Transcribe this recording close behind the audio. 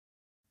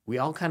we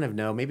all kind of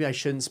know maybe I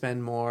shouldn't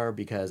spend more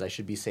because I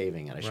should be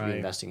saving and I should be Right.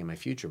 investing in my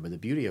future. But the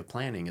beauty of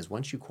planning is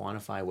once you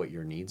quantify what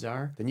your needs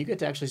are, then you get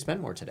to actually spend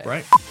more today.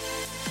 Right.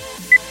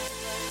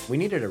 We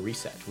needed a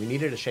reset. We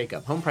needed a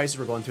shakeup. Home prices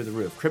were going through the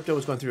roof. Crypto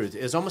was going through.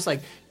 It's almost like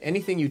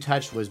anything you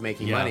touched was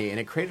making money, and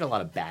it created a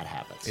lot of bad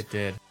habits. It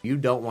did. You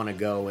don't want to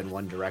go in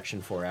one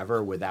direction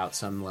forever without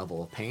some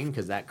level of pain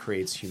because that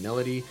creates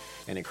humility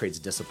and it creates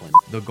discipline.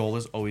 The goal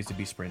is always to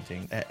be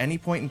sprinting. At any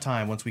point in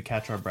time, once we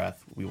catch our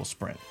breath, we will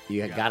sprint.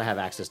 You got to have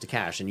access to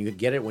cash, and you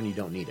get it when you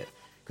don't need it.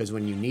 Because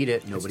when you need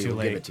it, nobody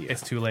will give it to you.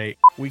 It's too late.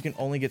 We can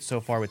only get so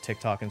far with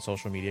TikTok and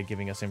social media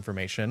giving us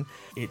information.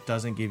 It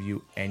doesn't give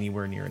you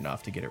anywhere near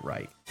enough to get it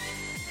right.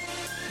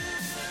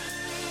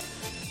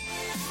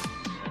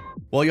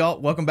 Well,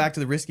 y'all, welcome back to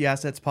the Risky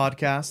Assets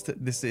Podcast.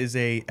 This is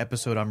a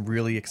episode I'm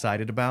really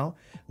excited about.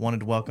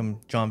 Wanted to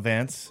welcome John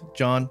Vance.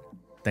 John,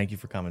 thank you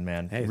for coming,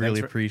 man. Hey, really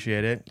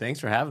appreciate it.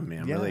 Thanks for having me.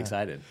 I'm really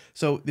excited.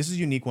 So this is a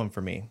unique one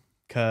for me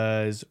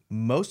because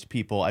most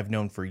people I've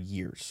known for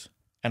years.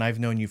 And I've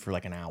known you for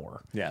like an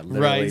hour. Yeah,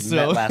 literally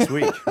met last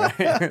week.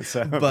 Right?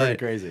 So pretty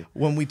crazy.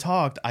 When we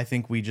talked, I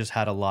think we just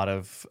had a lot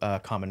of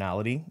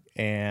commonality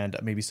and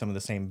maybe some of the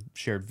same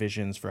shared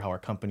visions for how our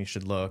company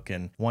should look,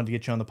 and wanted to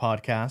get you on the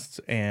podcast.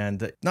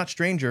 And not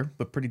stranger,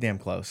 but pretty damn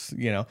close,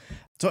 you know?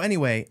 So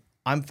anyway,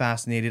 I'm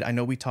fascinated. I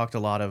know we talked a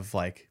lot of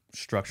like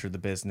structure of the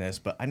business,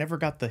 but I never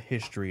got the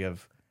history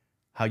of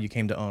how you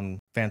came to own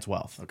Vance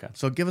Wealth. Okay.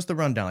 So give us the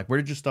rundown. Like, where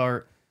did you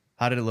start?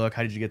 How did it look?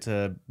 How did you get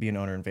to be an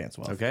owner in Vance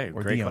Wealth? Okay,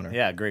 or great. the owner?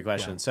 Yeah, great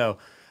question. Yeah. So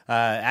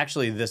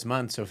actually this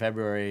month, so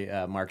February,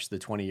 marks the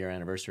 20-year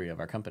anniversary of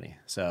our company.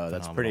 So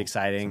that's Phenomenal. pretty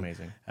exciting. It's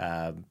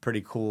amazing.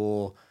 Pretty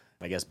cool,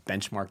 I guess,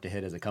 benchmark to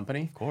hit as a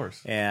company. Of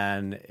course.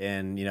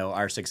 And you know,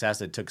 our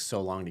success, it took so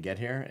long to get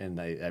here.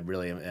 And I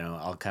really, you know,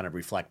 I'll kind of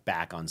reflect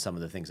back on some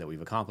of the things that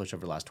we've accomplished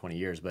over the last 20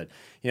 years. But,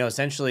 you know,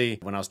 essentially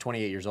when I was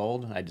 28 years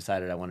old, I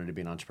decided I wanted to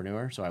be an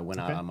entrepreneur. So I went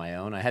out on my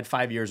own. I had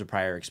 5 years of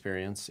prior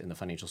experience in the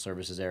financial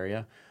services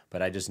area,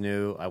 but I just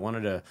knew I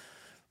wanted to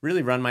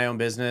really run my own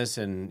business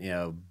and, you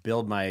know,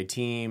 build my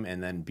team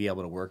and then be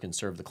able to work and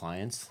serve the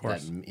clients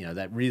that, you know,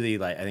 that really,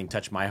 like, I think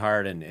touched my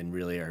heart and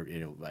really are, you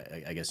know,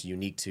 I guess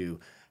unique to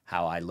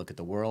how I look at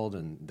the world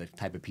and the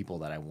type of people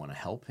that I want to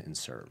help and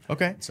serve.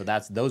 Okay. So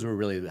those were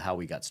really how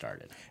we got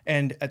started.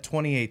 And at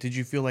 28, did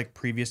you feel like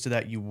previous to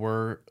that you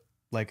were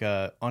like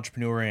a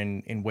entrepreneur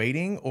in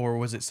waiting, or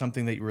was it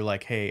something that you were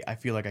like, hey, I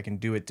feel like I can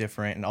do it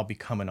different and I'll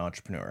become an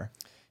entrepreneur?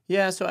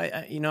 Yeah, so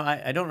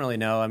I don't really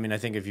know. I mean, I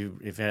think if you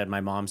had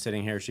my mom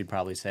sitting here, she'd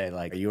probably say,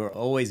 like, you were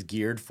always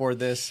geared for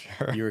this.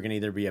 Sure. You were going to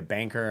either be a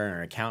banker or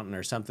an accountant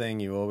or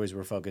something. You always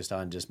were focused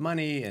on just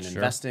money and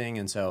investing.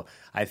 And so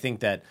I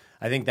think that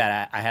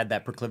I had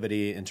that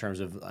proclivity in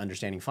terms of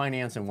understanding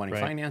finance and wanting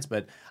finance,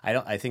 but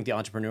I think the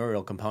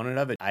entrepreneurial component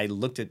of it, I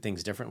looked at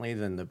things differently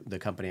than the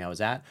company I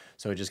was at.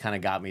 So it just kind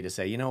of got me to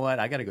say, you know what,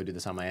 I got to go do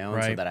this on my own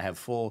so that I have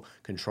full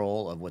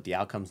control of what the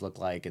outcomes look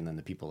like and then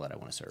the people that I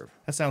want to serve.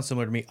 That sounds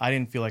similar to me. I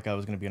didn't feel like I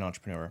was going to be an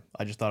entrepreneur.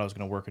 I just thought I was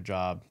going to work a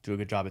job, do a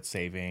good job at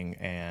saving,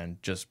 and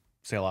just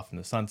sail off in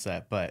the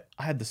sunset. But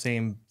I had the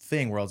same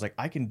thing where I was like,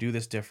 I can do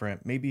this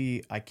different.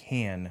 Maybe I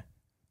can,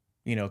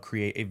 you know,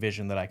 create a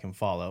vision that I can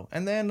follow.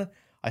 And then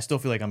I still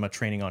feel like I'm a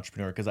training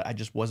entrepreneur because I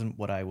just wasn't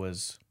what I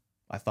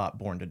thought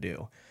born to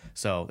do.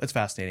 So that's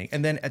fascinating.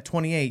 And then at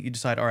 28, you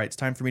decide, all right, it's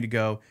time for me to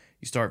go.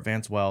 You start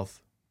Vance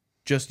Wealth.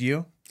 Just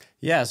you?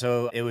 Yeah,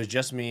 so it was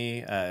just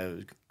me.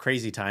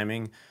 Crazy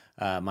timing.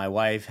 My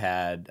wife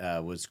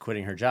was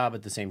quitting her job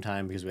at the same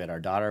time because we had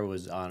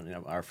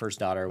our first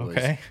daughter was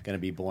going to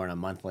be born a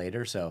month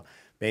later. So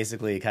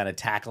basically kind of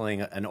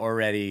tackling an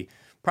already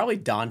probably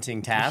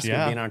daunting task of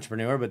being an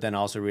entrepreneur, but then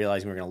also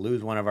realizing we're going to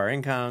lose one of our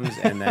incomes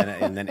and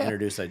then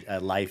introduce a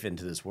life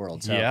into this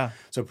world.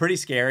 So pretty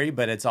scary,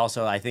 but it's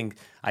also, I think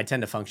I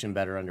tend to function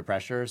better under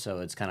pressure. So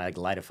it's kind of like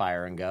light a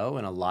fire and go.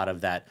 And a lot of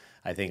that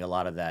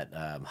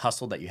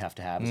hustle that you have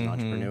to have as an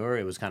entrepreneur,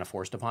 it was kind of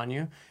forced upon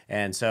you.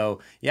 And so,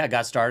 yeah,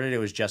 got started. It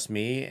was just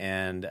me.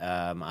 And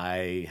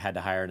I had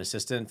to hire an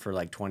assistant for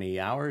like 20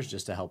 hours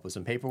just to help with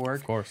some paperwork.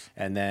 Of course.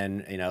 And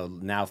then, you know,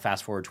 now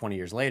fast forward 20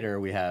 years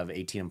later, we have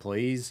 18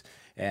 employees.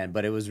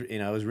 But it was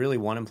really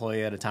one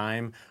employee at a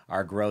time.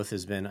 Our growth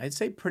has been, I'd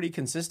say, pretty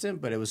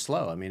consistent, but it was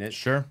slow. I mean,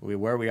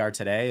 where we are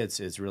today,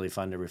 it's really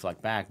fun to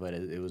reflect back, but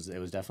it was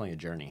definitely a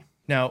journey.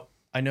 Now,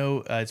 I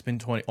know it's been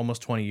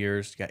almost 20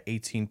 years. You got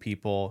 18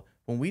 people.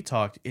 When we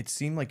talked, it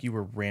seemed like you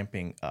were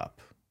ramping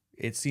up.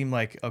 It seemed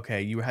like,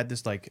 okay, you had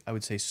this, like, I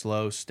would say,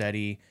 slow,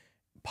 steady,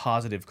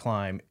 positive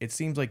climb. It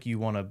seems like you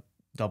want to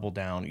double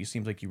down. It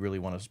seems like you really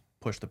want to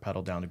push the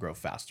pedal down to grow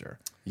faster.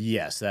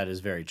 Yes, that is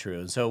very true.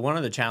 And so one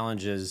of the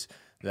challenges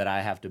that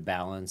I have to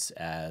balance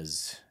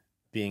as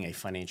being a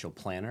financial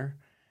planner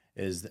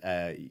is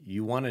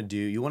you want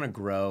to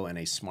grow in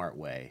a smart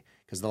way.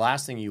 Because the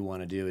last thing you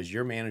want to do is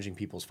you're managing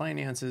people's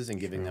finances and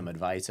giving them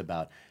advice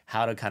about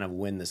how to kind of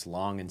win this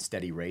long and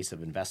steady race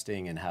of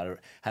investing and how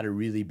to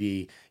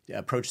really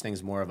approach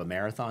things more of a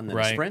marathon than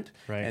a sprint.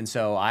 Right. And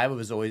so I've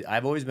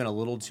always been a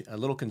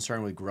little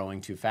concerned with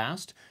growing too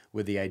fast,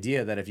 with the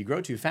idea that if you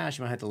grow too fast,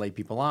 you might have to lay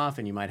people off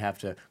and you might have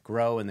to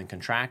grow and then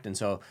contract. And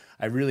so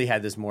I really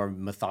had this more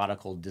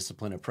methodical,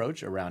 disciplined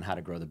approach around how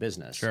to grow the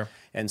business. Sure.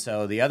 And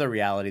so the other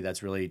reality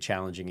that's really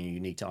challenging and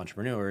unique to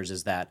entrepreneurs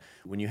is that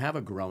when you have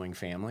a growing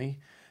family,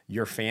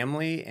 your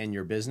family and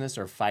your business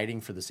are fighting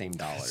for the same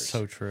dollars.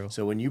 So true.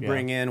 So when you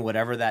bring in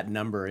whatever that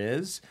number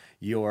is,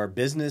 your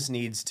business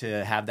needs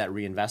to have that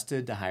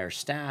reinvested to hire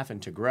staff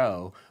and to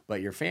grow, but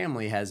your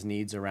family has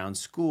needs around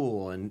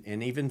school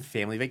and even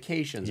family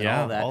vacations and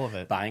all that. All of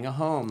it. Buying a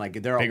home, like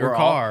bigger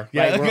car.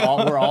 Right,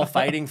 we're all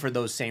fighting for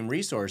those same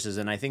resources,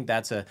 and I think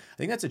that's a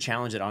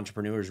challenge that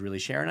entrepreneurs really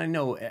share, and I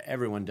know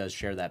everyone does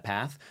share that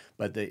path,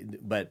 but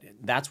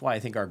that's why I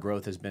think our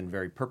growth has been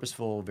very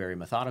purposeful, very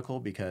methodical,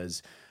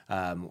 because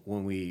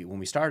when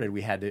we started,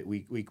 we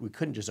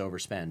couldn't just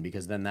overspend,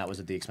 because then that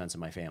was at the expense of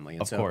my family.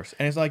 And of course.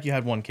 And it's not like you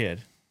had one kid.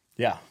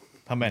 Yeah.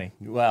 How many?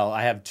 Well,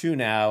 I have 2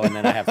 now, and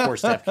then I have 4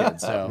 stepkids.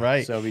 So,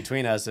 right. So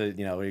between us,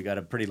 we got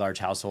a pretty large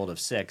household of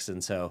 6,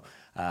 and so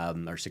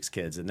or 6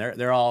 kids, and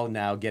they're all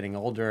now getting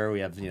older.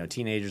 We have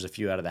teenagers, a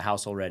few out of the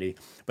house already.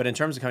 But in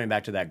terms of coming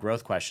back to that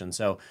growth question,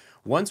 so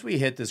once we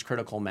hit this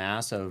critical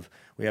mass of,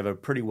 we have a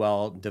pretty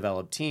well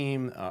developed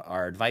team,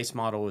 our advice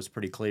model was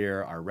pretty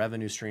clear, our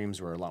revenue streams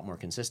were a lot more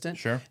consistent.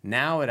 Sure.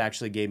 Now it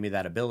actually gave me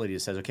that ability to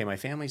say, okay, my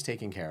family's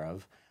taken care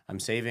of. I'm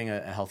saving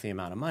a healthy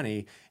amount of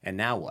money, and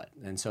now what?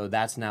 And so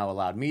that's now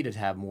allowed me to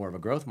have more of a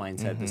growth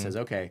mindset that says,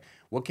 okay,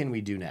 what can we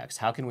do next?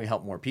 How can we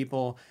help more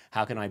people?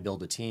 How can I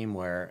build a team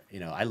where,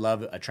 I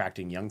love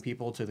attracting young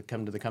people to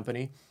come to the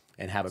company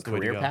and have a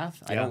career path.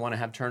 Yeah. I don't want to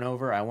have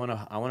turnover. I want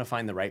to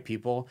find the right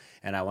people,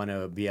 and I want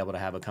to be able to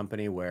have a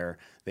company where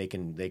they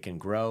can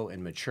grow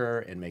and mature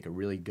and make a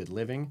really good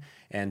living.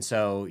 And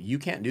so you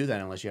can't do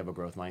that unless you have a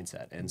growth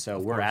mindset. And so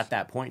we're at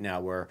that point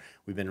now where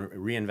we've been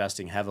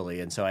reinvesting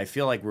heavily. And so I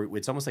feel like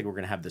it's almost like we're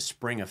going to have the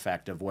spring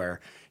effect of where,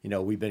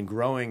 we've been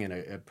growing in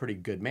a pretty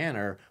good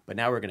manner, but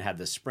now we're going to have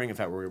the spring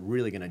effect where we're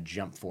really going to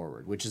jump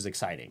forward, which is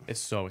exciting. It's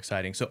so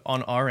exciting. So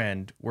on our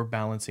end, we're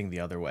balancing the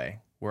other way,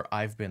 where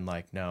I've been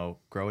like, no,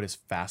 grow it as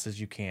fast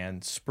as you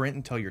can, sprint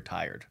until you're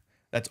tired.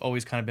 That's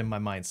always kind of been my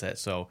mindset.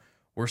 So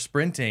we're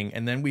sprinting,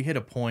 and then we hit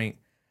a point.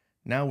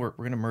 Now we're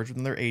going to merge with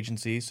another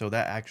agency, so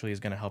that actually is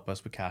going to help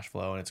us with cash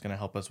flow, and it's going to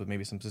help us with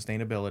maybe some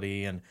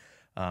sustainability and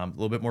a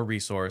little bit more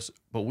resource.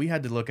 But we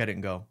had to look at it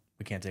and go,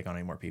 we can't take on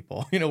any more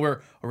people.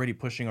 We're already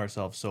pushing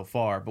ourselves so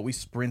far, but we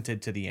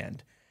sprinted to the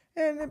end.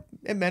 And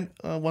it meant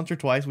once or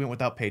twice we went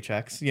without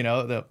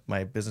paychecks,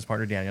 my business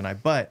partner, Daniel, and I.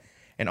 But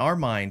in our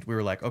mind, we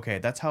were like, okay,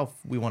 that's how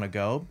we want to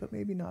go, but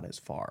maybe not as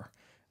far.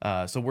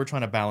 So we're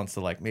trying to balance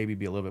the maybe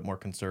be a little bit more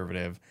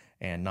conservative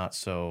and not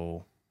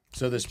so.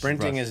 So the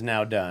sprinting is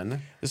now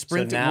done. The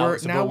sprint. So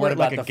now what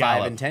about the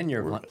 5 and 10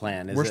 year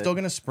plan? We're still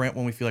going to sprint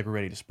when we feel like we're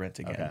ready to sprint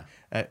again.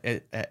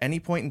 Okay. At any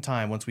point in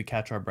time, once we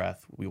catch our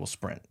breath, we will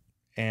sprint,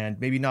 and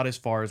maybe not as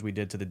far as we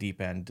did to the deep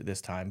end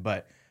this time,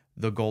 but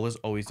the goal is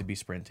always to be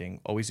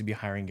sprinting, always to be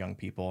hiring young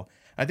people.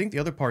 I think the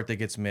other part that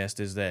gets missed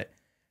is that,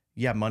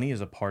 yeah, money is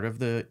a part of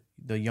the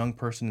young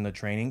person in the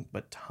training,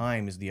 but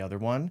time is the other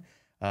one.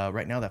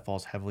 Right now, that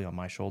falls heavily on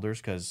my shoulders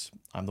because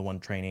I'm the one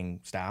training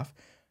staff.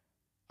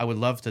 I would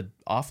love to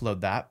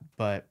offload that,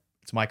 but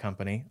it's my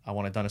company. I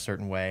want it done a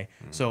certain way.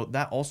 So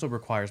that also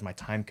requires my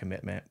time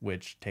commitment,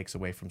 which takes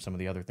away from some of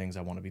the other things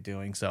I want to be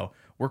doing. So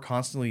we're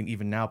constantly,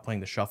 even now,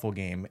 playing the shuffle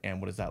game. And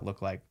what does that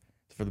look like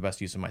for the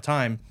best use of my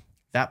time?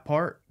 That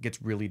part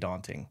gets really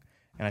daunting.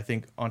 And I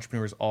think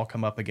entrepreneurs all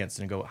come up against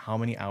it and go, how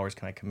many hours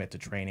can I commit to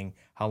training?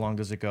 How long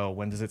does it go?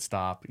 When does it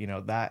stop?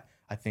 That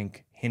I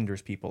think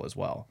hinders people as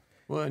well.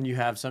 Well, and you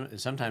have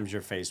sometimes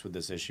you're faced with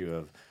this issue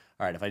of,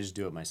 all right, if I just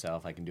do it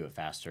myself, I can do it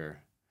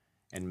faster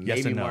and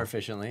maybe more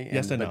efficiently.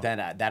 But then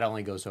that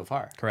only goes so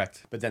far.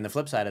 Correct. But then the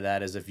flip side of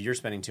that is if you're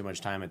spending too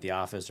much time at the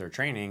office or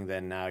training,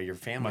 then now your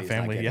family's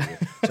not getting you.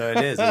 So it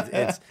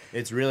is.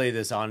 It's really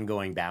this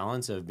ongoing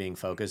balance of being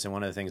focused. And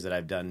one of the things that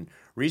I've done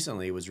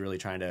recently was really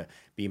trying to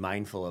be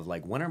mindful of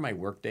when are my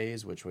work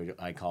days, which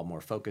I call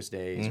more focus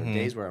days, or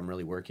days where I'm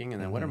really working,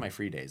 and then what are my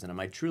free days, and am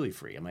I truly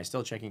free? Am I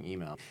still checking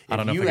email? I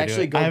don't know if you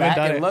actually go back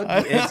and look,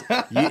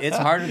 it's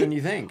harder than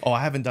you think. Oh,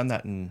 I haven't done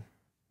that in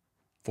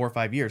 4 or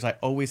 5 years. I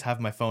always have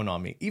my phone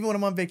on me. Even when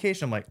I'm on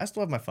vacation, I'm like, I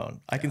still have my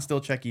phone. I can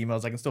still check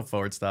emails. I can still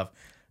forward stuff.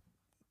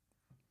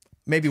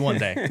 Maybe one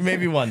day.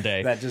 Maybe one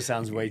day. That just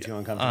sounds way too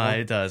uncomfortable.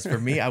 It does. For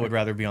me, I would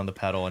rather be on the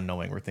pedal and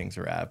knowing where things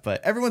are at.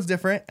 But everyone's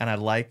different, and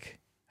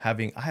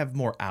I have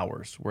more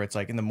hours where it's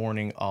like in the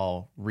morning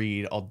I'll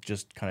read, I'll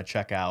just kind of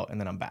check out, and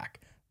then I'm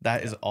back.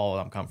 That is all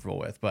I'm comfortable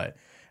with. But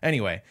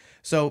anyway,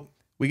 so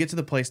we get to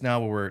the place now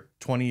where we're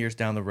 20 years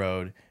down the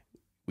road.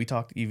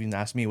 Even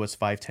asked me what's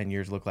 5-10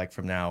 years look like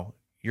from now.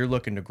 You're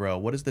looking to grow.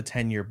 What does the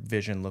 10-year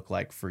vision look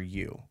like for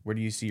you? Where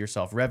do you see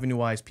yourself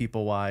revenue-wise,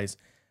 people-wise,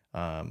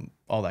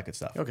 all that good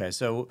stuff? Okay,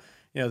 so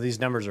these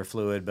numbers are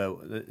fluid,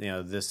 but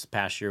this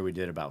past year we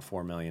did about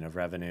 $4 million of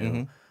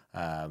revenue.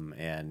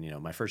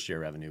 And my first year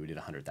revenue, we did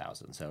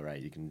 100,000. So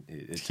right,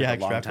 it took Yeah, a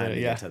long time to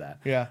yeah. get to that.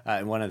 Yeah.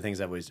 And one of the things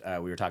that was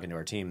we were talking to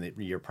our team the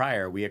year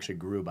prior, we actually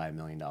grew by $1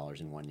 million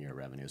in 1 year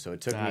revenue. So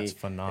That's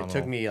phenomenal. It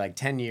took me like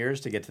 10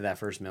 years to get to that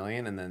first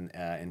million, and then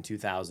in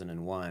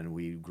 2001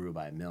 we grew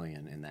by $1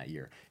 million in that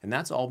year. And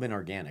that's all been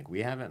organic.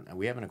 We haven't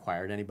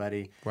acquired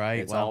anybody. Right.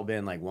 It's all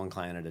been like one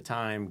client at a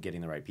time,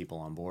 getting the right people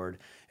on board.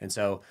 And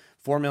so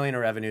 4 million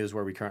in revenues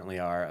where we currently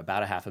are,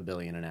 about $500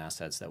 million in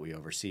assets that we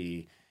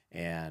oversee,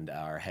 and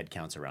our head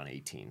count's around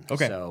 18.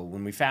 Okay. So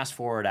when we fast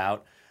forward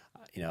out,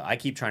 I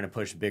keep trying to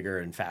push bigger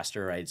and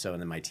faster, right? So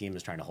and then my team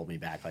is trying to hold me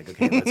back, like,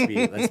 okay,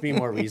 let's be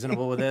more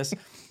reasonable with this.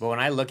 But when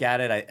I look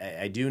at it,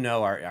 I do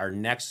know our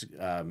next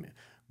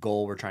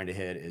goal we're trying to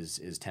hit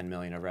is 10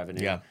 million of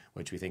revenue,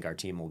 which we think our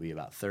team will be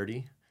about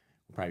 30.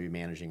 We'll probably be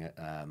managing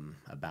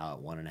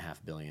about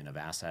 1.5 billion of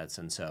assets,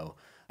 and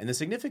the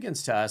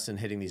significance to us in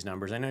hitting these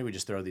numbers, I know we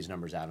just throw these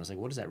numbers out and it's like,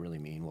 what does that really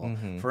mean? Well,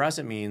 for us,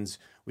 it means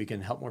we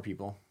can help more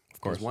people. Of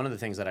course. One of the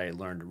things that I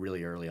learned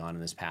really early on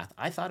in this path,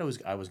 I thought I was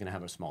going to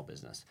have a small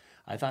business.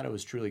 I thought it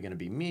was truly going to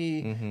be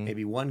me,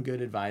 maybe one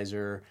good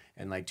advisor,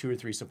 and like 2 or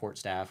 3 support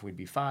staff. We'd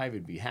be 5.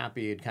 We'd be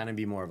happy. It'd kind of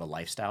be more of a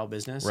lifestyle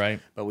business. Right.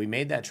 But we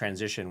made that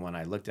transition when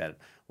I looked at,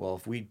 well,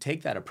 if we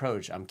take that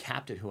approach, I'm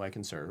capped at who I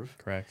can serve.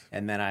 Correct.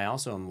 And then I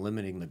also am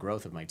limiting the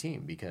growth of my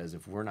team, because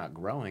if we're not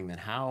growing, then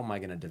how am I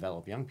going to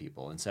develop young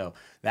people? And so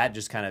that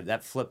just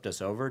that flipped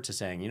us over to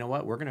saying, you know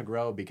what, we're going to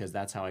grow because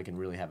that's how I can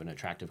really have an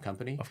attractive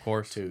company. Of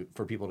course.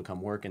 For people to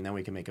come work, and then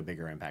we can make a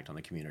bigger impact on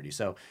the community.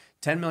 So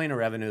 10 million of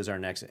revenue is our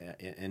next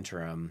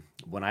interim.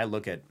 When I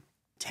look at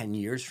 10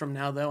 years from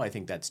now, though, I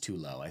think that's too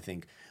low. I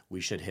think we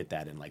should hit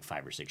that in like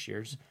 5 or 6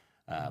 years.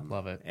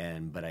 Love it.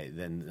 Then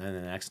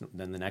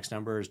the next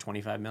number is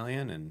 25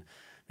 million and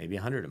maybe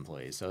 100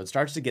 employees. So it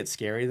starts to get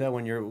scary, though,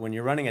 when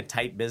you're running a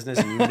tight business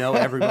and you know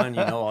everyone,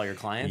 you know all your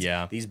clients.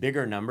 Yeah. These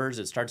bigger numbers,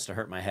 it starts to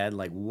hurt my head.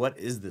 Like, what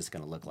is this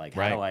going to look like?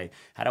 How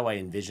do I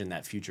envision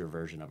that future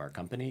version of our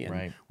company?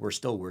 And we're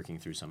still working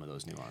through some of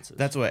those nuances.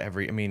 That's what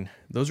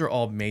those are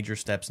all major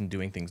steps in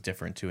doing things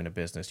different too in a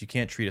business. You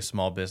can't treat a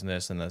small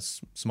business and a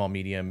small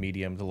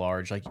medium to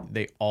large, like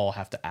they all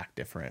have to act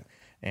different.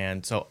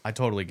 And so I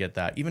totally get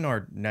that. Even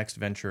our next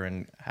venture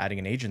in adding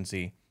an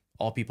agency,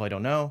 all people I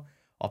don't know,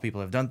 all people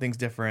have done things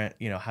different.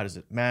 How does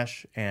it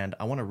mesh? And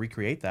I want to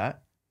recreate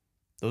that.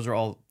 Those are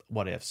all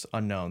what ifs,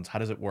 unknowns. How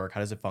does it work?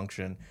 How does it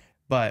function?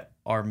 But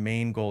our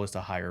main goal is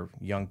to hire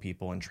young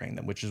people and train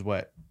them, which is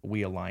what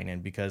we align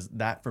in, because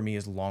that for me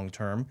is long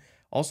term.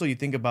 Also, you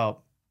think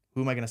about,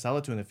 who am I going to sell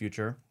it to in the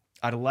future?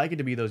 I'd like it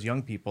to be those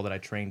young people that I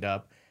trained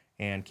up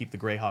and keep the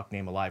Greyhawk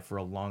name alive for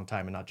a long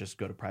time, and not just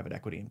go to private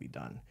equity and be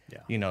done.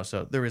 Yeah.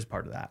 So there is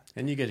part of that.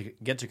 And you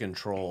get to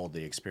control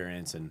the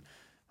experience and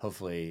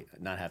hopefully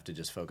not have to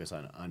just focus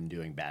on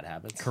undoing bad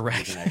habits. Correct.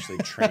 You can actually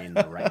train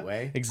the right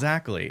way.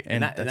 Exactly.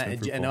 And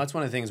that's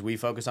one of the things we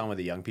focus on with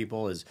the young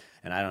people is,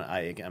 and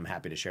I'm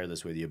happy to share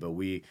this with you, but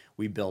we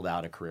build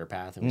out a career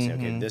path, and we say,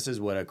 okay, this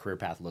is what a career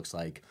path looks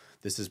like.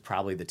 This is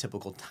probably the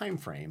typical time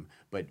frame,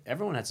 but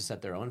everyone has to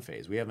set their own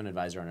phase. We have an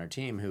advisor on our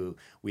team who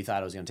we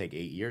thought it was going to take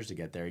 8 years to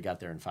get there. He got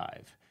there in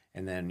 5.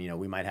 And then,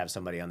 we might have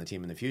somebody on the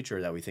team in the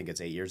future that we think it's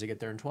 8 years to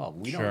get there in 12.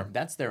 We don't,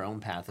 that's their own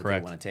path that they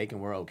want to take,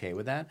 and we're okay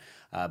with that.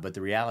 But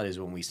the reality is,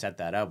 when we set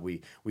that up,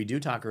 we do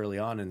talk early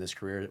on in this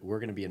career, we're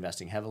going to be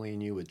investing heavily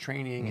in you with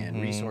training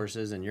and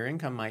resources, and your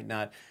income might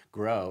not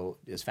grow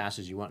as fast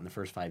as you want in the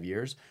first 5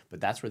 years, but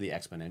that's where the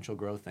exponential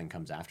growth then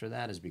comes after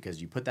that, is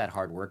because you put that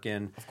hard work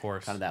in. Of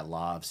course. Kind of that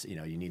law of,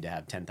 you need to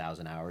have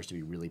 10,000 hours to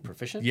be really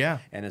proficient. Yeah.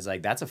 And it's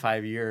like, that's a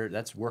 5-year,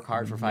 that's work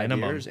hard for 5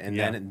 years,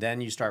 and then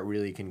you start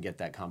really can get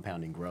that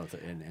compounding growth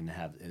and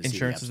have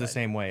insurance is the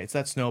same way. It's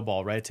that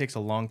snowball, right? It takes a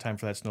long time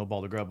for that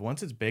snowball to grow, but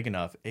once it's big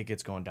enough, it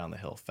gets going down the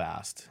hill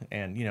fast.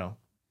 And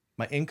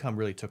my income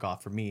really took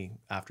off for me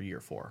after year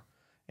 4,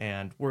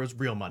 and whereas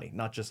real money,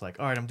 not just like,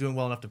 all right, I'm doing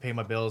well enough to pay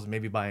my bills and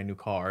maybe buy a new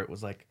car. It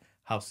was like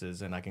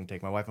houses, and I can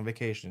take my wife on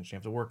vacation. She doesn't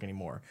have to work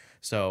anymore.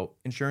 So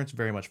insurance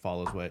very much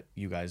follows what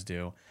you guys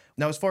do.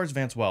 Now, as far as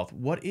Vance Wealth,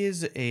 what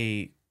is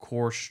a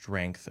core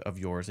strength of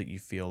yours that you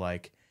feel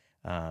like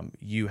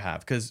you have?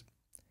 Because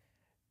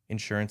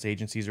insurance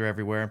agencies are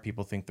everywhere and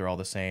people think they're all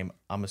the same.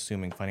 I'm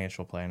assuming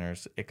financial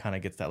planners, it kind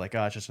of gets that like,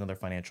 it's just another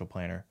financial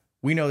planner.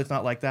 We know it's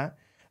not like that.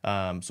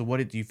 So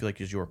what do you feel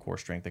like is your core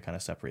strength that kind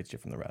of separates you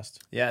from the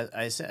rest? Yeah,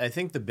 I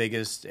think the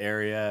biggest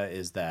area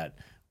is that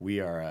we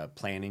are a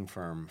planning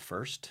firm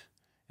first,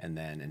 and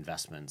then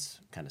investments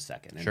kind of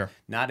second. And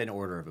not in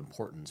order of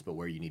importance, but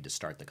where you need to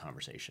start the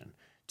conversation.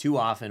 Too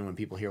often when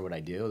people hear what I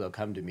do, they'll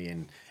come to me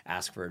and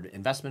ask for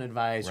investment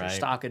advice or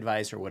stock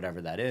advice or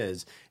whatever that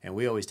is. And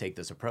we always take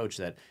this approach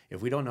that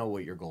if we don't know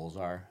what your goals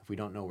are, if we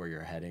don't know where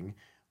you're heading,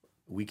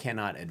 we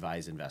cannot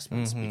advise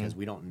investments because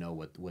we don't know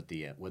what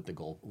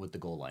the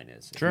goal line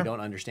is. If we don't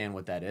understand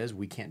what that is,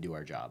 we can't do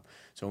our job.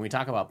 So when we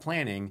talk about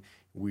planning,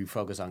 We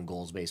focus on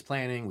goals-based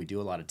planning. We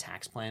do a lot of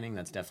tax planning.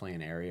 That's definitely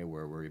an area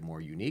where we're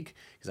more unique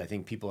because I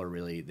think people are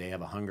really they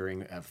have a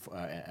hunger,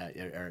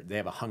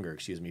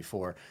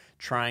 for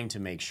trying to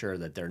make sure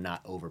that they're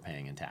not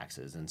overpaying in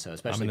taxes. And so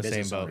especially I'm in the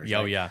business same boat. owners, Yeah,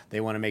 right? yeah.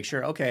 They want to make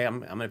sure, okay,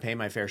 I'm going to pay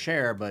my fair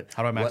share, but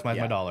how do I maximize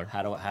my dollar?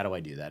 How do I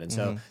do that? And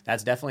so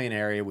that's definitely an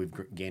area we've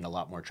gained a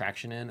lot more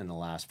traction in the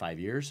last 5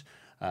 years.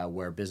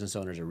 Where business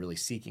owners are really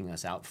seeking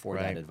us out for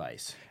that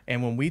advice.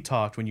 And when we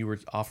talked, when you were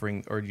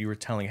offering or you were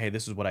telling, hey,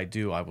 this is what I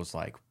do, I was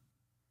like,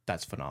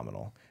 that's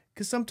phenomenal.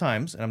 Because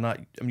sometimes, and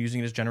I'm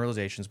using it as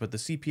generalizations, but the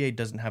CPA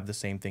doesn't have the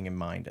same thing in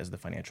mind as the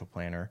financial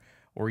planner,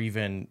 or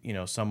even,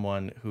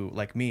 someone who,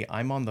 like me,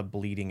 I'm on the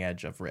bleeding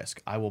edge of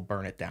risk. I will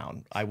burn it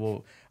down. I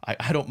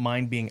don't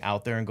mind being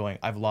out there and going,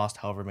 I've lost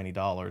however many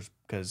dollars,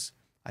 because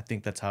I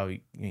think that's how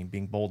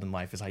being bold in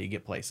life is how you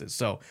get places.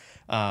 So,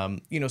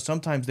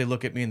 sometimes they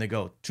look at me and they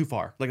go, too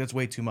far. Like, that's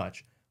way too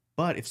much.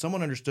 But if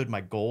someone understood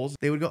my goals,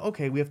 they would go,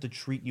 okay, we have to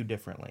treat you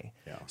differently.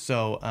 Yeah.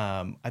 So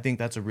I think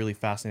that's a really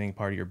fascinating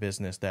part of your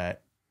business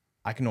that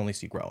I can only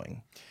see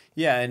growing.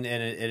 Yeah, and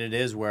it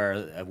is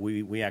where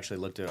we actually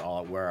looked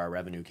at where our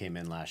revenue came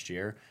in last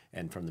year,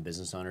 and from the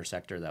business owner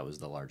sector, that was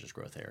the largest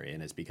growth area,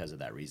 and it's because of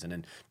that reason.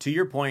 And to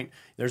your point,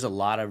 there's a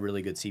lot of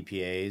really good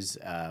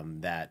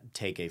CPAs that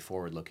take a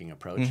forward-looking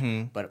approach,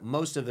 but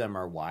most of them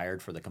are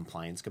wired for the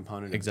compliance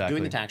component of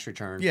doing the tax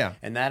return,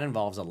 and that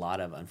involves a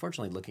lot of,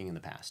 unfortunately, looking in the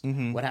past.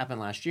 What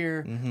happened last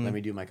year? Let me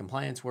do my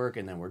compliance work,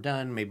 and then we're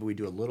done. Maybe we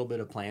do a little bit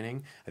of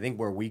planning. I think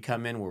where we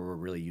come in, where we're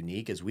really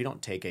unique, is we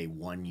don't take a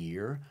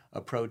one-year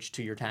approach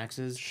to your taxes.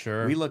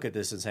 Sure. We look at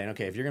this and saying,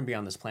 okay, if you're going to be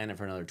on this planet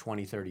for another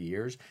 20, 30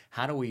 years,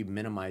 how do we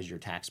minimize your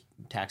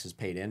taxes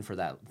paid in for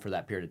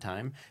that period of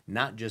time,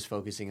 not just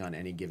focusing on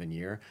any given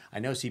year. I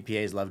know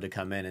CPAs love to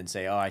come in and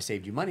say, oh, I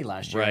saved you money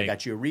last year. I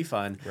got you a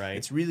refund.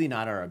 It's really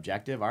not our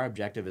objective. Our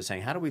objective is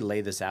saying, how do we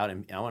lay this out?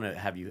 And I want to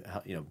have you,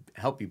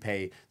 help you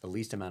pay the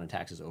least amount of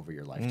taxes over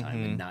your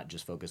lifetime and not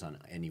just focus on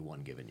any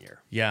one given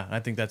year. Yeah, I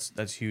think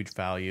that's huge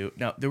value.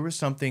 Now, there was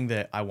something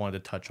that I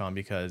wanted to touch on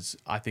because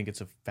I think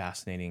it's a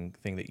fascinating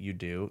thing that you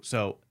do.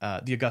 So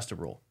the Augusta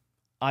rule,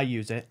 I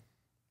use it.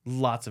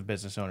 Lots of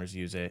business owners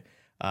use it.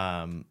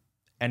 And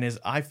as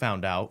I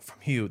found out from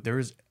you, there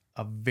is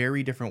a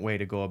very different way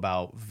to go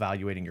about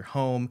valuating your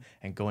home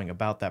and going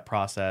about that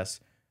process.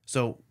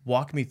 So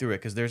walk me through it,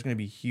 because there's going to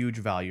be huge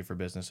value for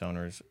business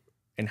owners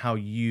in how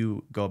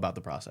you go about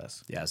the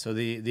process. Yeah, so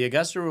the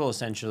Augusta rule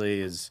essentially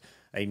is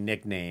a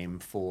nickname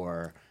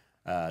for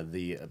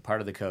the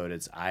part of the code.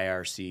 It's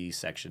IRC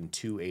section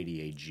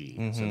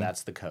 288G. So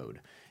that's the code.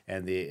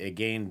 And it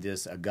gained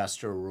this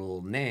Augusta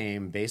rule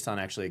name based on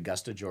actually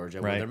Augusta,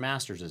 Georgia, where their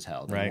Masters is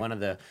held. And one of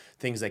the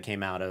things that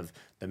came out of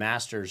the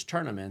Masters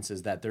tournaments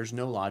is that there's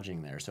no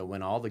lodging there. So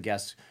when all the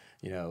guests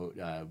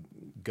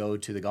go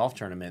to the golf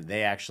tournament,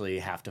 they actually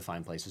have to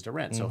find places to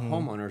rent. So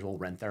homeowners will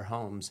rent their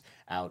homes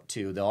out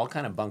to, they'll all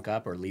kind of bunk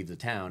up or leave the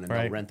town, and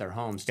they'll rent their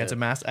homes. It's a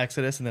mass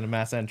exodus and then a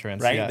mass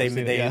entrance. Right. Yeah,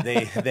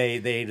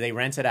 they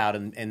rent it out,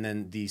 and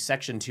then the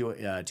section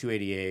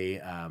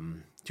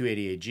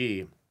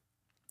 288G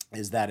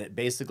is that it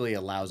basically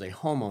allows a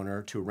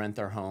homeowner to rent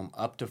their home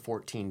up to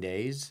 14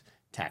 days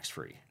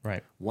tax-free.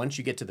 Right. Once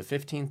you get to the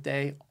 15th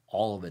day,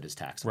 all of it is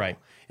taxable. Right.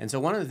 And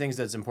so one of the things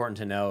that's important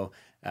to know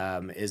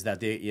is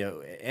that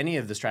any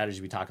of the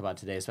strategies we talk about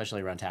today,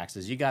 especially around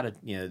taxes, you got to,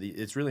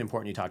 it's really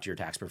important you talk to your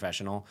tax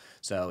professional.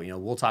 So,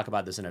 we'll talk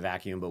about this in a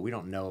vacuum, but we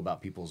don't know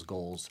about people's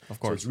goals.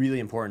 Of course. So it's really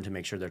important to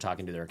make sure they're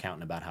talking to their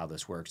accountant about how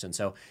this works. And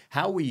so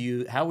how we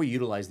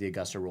utilize the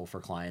Augusta rule for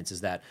clients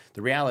is that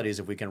the reality is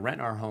if we can rent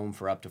our home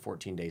for up to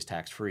 14 days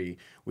tax-free,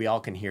 we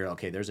all can hear,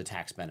 okay, there's a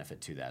tax benefit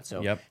to that.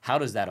 So how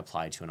does that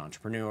apply to an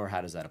entrepreneur?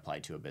 How does that apply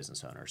to a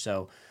business owner?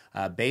 So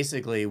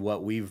basically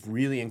what we've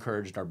really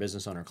encouraged our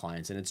business owner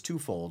clients, and it's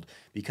twofold,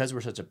 because we're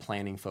such a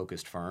planning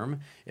focused firm,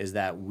 is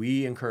that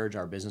we encourage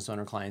our business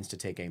owner clients to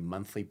take a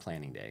monthly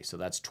planning day. So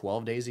that's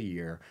 12 days a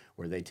year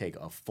where they take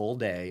a full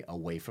day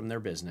away from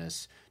their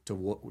business to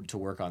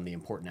work on the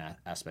important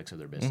aspects of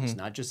their business,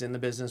 not just in the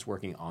business,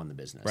 working on the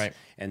business. Right.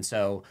 And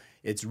so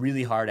it's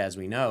really hard, as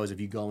we know, is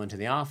if you go into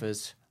the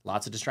office,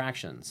 lots of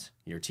distractions.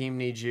 Your team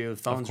needs you,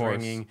 phone's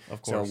ringing.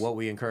 Of course. So what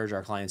we encourage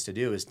our clients to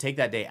do is take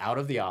that day out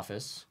of the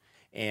office,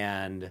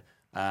 and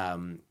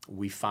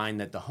we find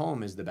that the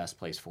home is the best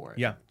place for it.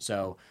 Yeah.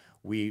 So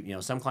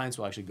some clients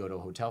will actually go to a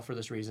hotel for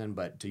this reason,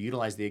 but to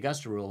utilize the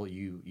Augusta rule,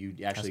 you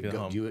actually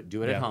do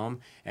it at home,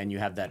 and you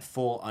have that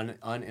full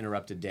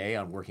uninterrupted day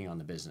on working on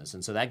the business.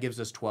 And so that gives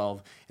us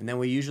 12, and then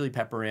we usually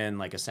pepper in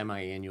like a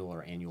semi-annual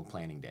or annual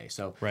planning day.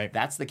 So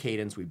that's the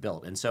cadence we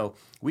built. And so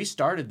we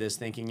started this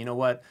thinking, you know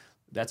what,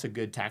 that's a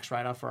good tax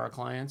write-off for our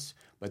clients.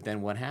 But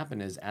then what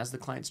happened is, as the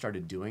clients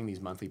started doing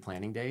these monthly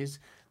planning days,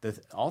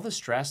 all the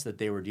stress that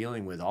they were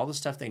dealing with, all the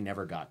stuff they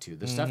never got to,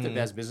 the stuff that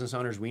as business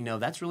owners we know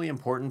that's really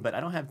important, but I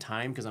don't have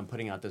time because I'm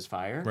putting out this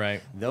fire.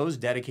 Right. Those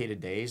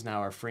dedicated days now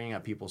are freeing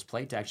up people's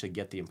plate to actually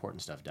get the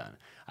important stuff done.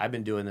 I've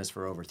been doing this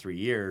for over 3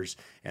 years,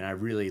 and I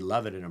really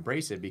love it and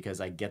embrace it because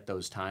I get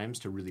those times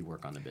to really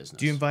work on the business.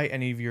 Do you invite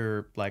any of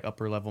your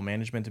upper level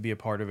management to be a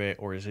part of it,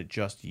 or is it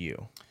just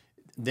you?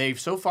 They've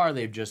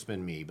just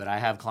been me, but I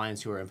have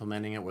clients who are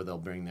implementing it where they'll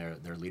bring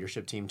their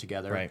leadership team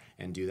together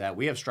and do that.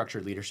 We have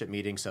structured leadership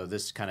meetings, so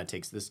this kind of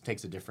takes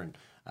a different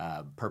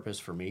purpose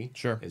for me.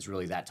 Sure. It's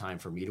really that time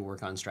for me to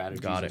work on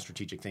strategies and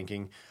strategic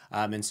thinking.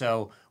 And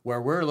so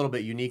where we're a little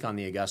bit unique on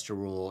the Augusta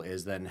rule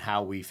is then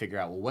how we figure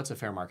out, well, what's a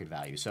fair market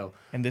value? So,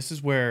 and this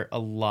is where a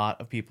lot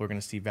of people are going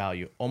to see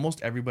value.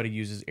 Almost everybody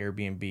uses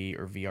Airbnb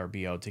or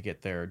VRBO to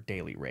get their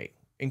daily rate,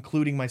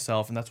 including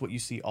myself, and that's what you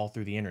see all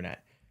through the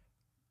internet.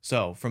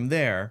 So from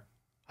there,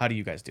 how do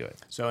you guys do it?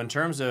 So in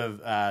terms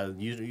of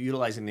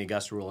utilizing the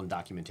Augusta rule and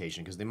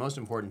documentation, because the most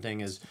important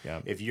thing is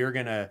if you're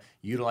going to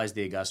utilize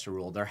the Augusta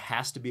rule, there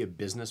has to be a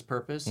business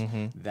purpose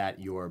that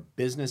your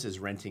business is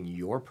renting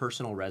your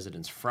personal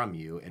residence from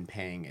you and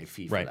paying a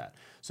fee for that.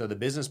 So the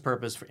business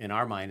purpose in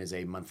our mind is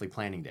a monthly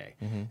planning day.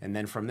 And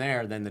then from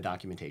there, then the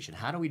documentation.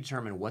 How do we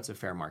determine what's a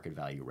fair market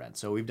value rent?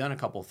 So we've done a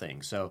couple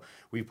things. So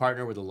we've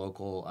partnered with a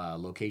local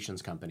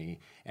locations company,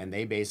 and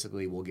they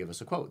basically will give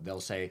us a quote. They'll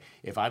say,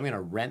 if I'm going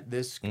to rent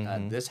this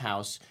this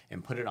house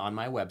and put it on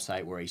my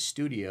website where a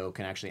studio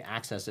can actually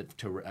access it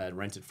to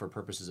rent it for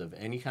purposes of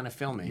any kind of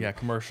filming.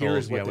 Commercials.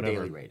 Here's what the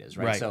daily rate is,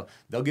 right? So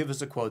they'll give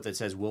us a quote that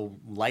says we'll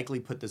likely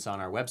put this on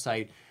our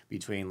website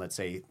between, let's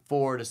say,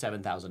 $4,000 to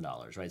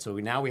 $7,000, right? So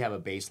now we have a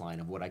baseline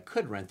of what I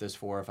could rent this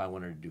for if I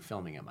wanted to do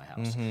filming at my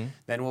house.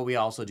 Then what we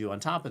also do on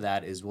top of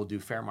that is we'll do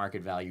fair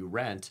market value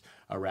rent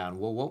around,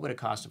 well, what would it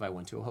cost if I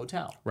went to a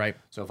hotel? Right.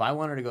 So if I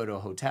wanted to go to a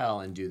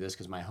hotel and do this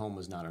because my home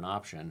was not an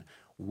option,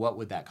 what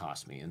would that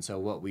cost me? And so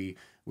what we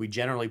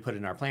generally put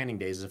in our planning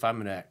days is if I'm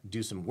going to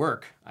do some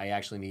work, I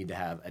actually need to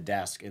have a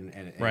desk,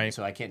 and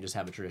so I can't just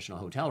have a traditional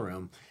hotel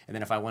room. And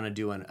then if I want to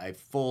do a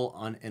full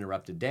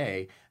uninterrupted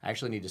day, I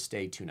actually need to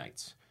stay 2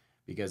 nights.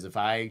 Because if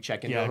I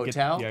check into a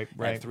hotel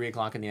at 3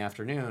 o'clock in the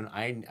afternoon,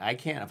 I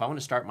can't. If I want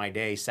to start my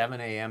day 7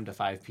 a.m. to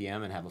 5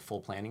 p.m. and have a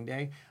full planning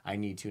day, I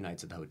need 2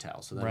 nights at the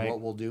hotel. So then what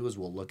we'll do is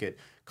we'll look at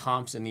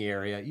comps in the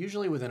area,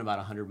 usually within about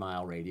a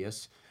 100-mile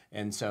radius.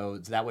 And so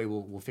that way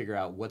we'll figure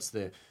out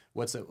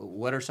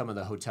what are some of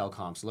the hotel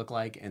comps look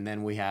like, and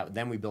then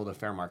we build a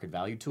fair market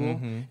value tool,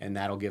 and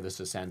that'll give us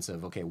a sense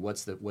of, okay,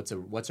 what's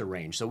a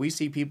range. So we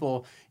see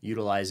people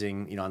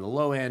utilizing, on the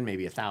low end,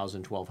 maybe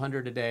 $1,000,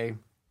 $1,200 a day.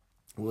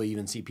 We'll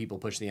even see people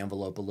push the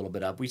envelope a little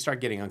bit up. We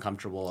start getting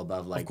uncomfortable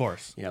above, like,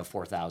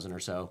 4,000 or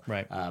so.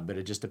 Right. But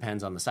it just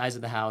depends on the size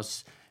of the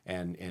house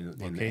and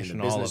location,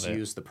 the business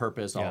use, the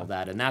purpose, all of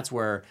that. And that's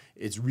where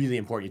it's really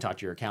important you talk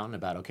to your accountant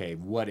about, okay,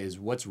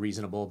 what's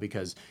reasonable,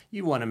 because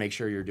you want to make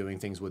sure you're doing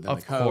things within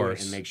the code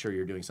and make sure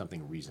you're doing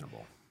something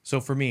reasonable. So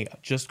for me,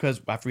 just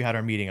because after we had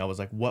our meeting, I was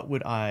like, what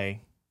would my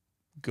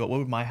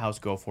house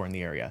go for in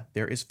the area?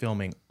 There is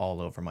filming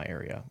all over my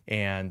area.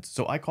 And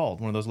so I called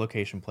one of those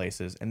location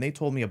places, and they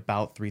told me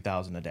about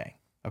 $3,000 a day.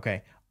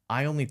 Okay.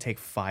 I only take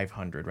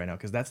 $500 right now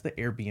because that's the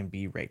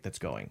Airbnb rate that's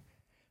going.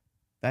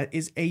 That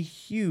is a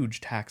huge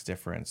tax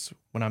difference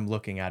when I'm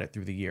looking at it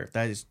through the year.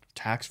 That is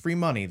tax-free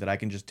money that I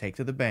can just take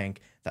to the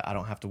bank that I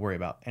don't have to worry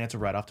about. And it's a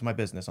write-off to my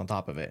business on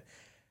top of it.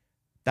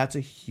 That's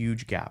a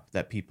huge gap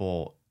that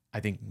people,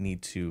 I think,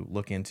 need to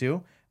look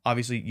into.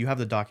 Obviously, you have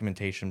the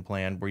documentation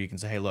plan where you can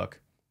say, hey,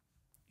 look,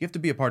 you have to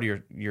be a part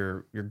of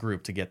your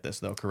group to get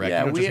this, though, correct?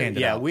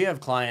 Yeah, we have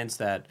clients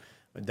that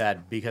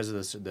because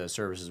of the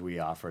services we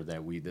offer,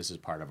 this is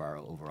part of our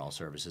overall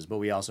services. But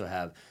we also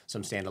have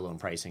some standalone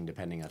pricing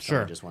depending on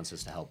someone just wants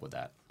us to help with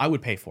that. I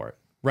would pay for it,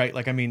 right?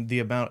 Like, I mean, the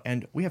amount,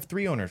 and we have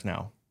 3 owners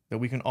now that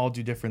we can all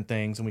do different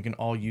things, and we can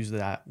all use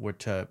that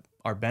to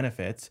our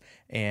benefits.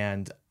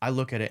 And I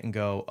look at it and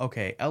go,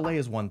 okay, LA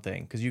is one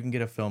thing because you can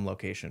get a film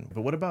location,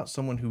 but what about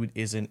someone who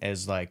isn't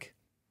as like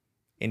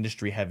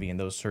industry heavy in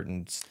those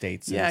certain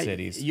states and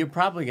cities? You're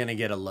probably going to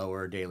get a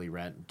lower daily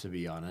rent, to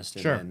be honest.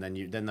 And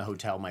then the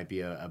hotel might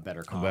be a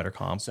better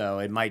comp. So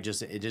it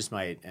just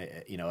might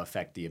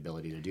affect the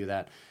ability to do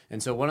that.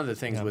 And so one of the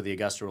things with the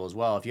Augusta rule as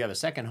well, if you have a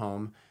second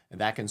home,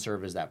 that can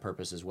serve as that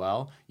purpose as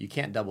well. You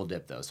can't double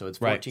dip though. So it's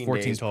 14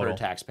 days total per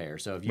taxpayer.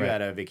 So if you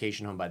had a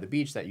vacation home by the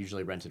beach that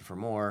usually rented for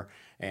more,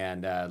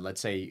 and let's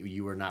say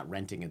you were not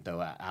renting it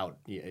though out,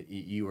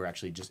 you were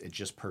actually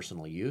just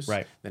personal use.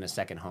 Right. Then a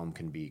second home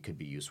could be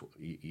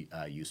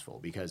useful,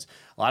 because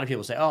a lot of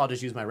people say, oh, I'll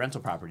just use my rental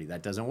property.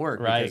 That doesn't work,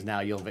 because now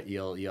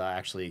you'll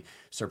actually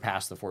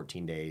surpass the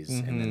 14 days,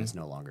 and then it's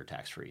no longer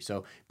tax free.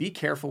 So be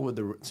careful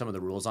with some of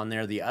the rules on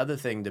there. The other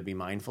thing to be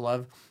mindful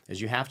of is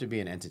you have to be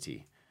an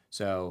entity.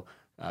 So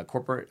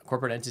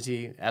corporate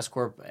entity, S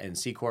corp and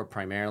C corp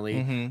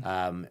primarily.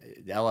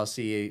 The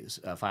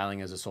LLC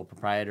filing as a sole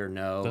proprietor,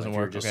 no. Doesn't if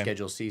work. You're just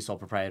Schedule C sole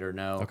proprietor,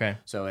 no. Okay.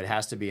 So it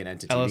has to be an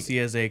entity.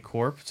 LLC as a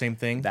corp, same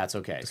thing. That's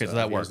okay. So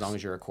that works as long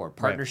as you're a corp.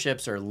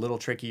 Partnerships are a little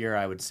trickier.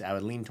 I would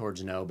lean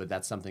towards no, but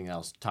that's something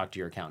else. Talk to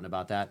your accountant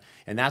about that.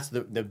 And that's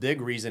the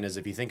big reason is,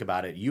 if you think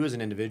about it, you as an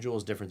individual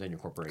is different than your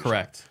corporation.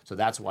 Correct. So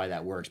that's why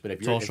that works. But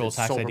if you're tax sole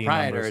ID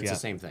proprietor, numbers, it's the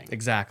same thing.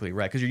 Exactly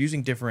right, because you're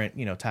using different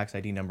tax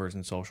ID numbers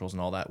and socials and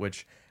all that,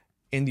 which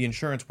in the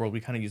insurance world, we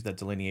kind of use that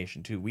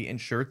delineation too. We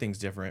insure things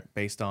different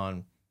based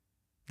on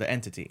the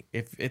entity.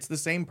 If it's the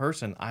same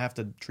person, I have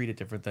to treat it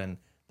different than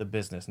the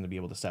business and to be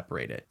able to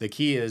separate it. The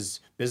key is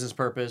business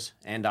purpose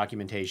and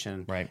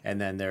documentation. Right. And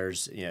then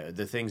there's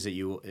the things that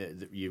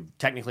you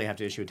technically have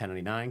to issue a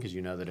 1099 because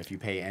you know that if you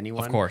pay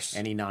anyone, of course,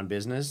 any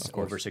non-business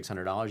over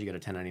 $600, you get a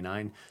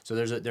 1099. So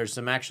there's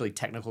some actually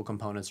technical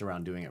components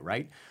around doing it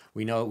right.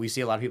 We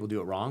see a lot of people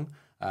do it wrong.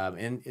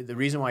 And the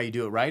reason why you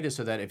do it right is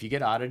so that if you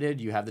get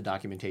audited, you have the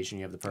documentation,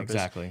 you have the purpose.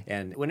 Exactly.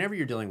 And whenever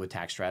you're dealing with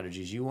tax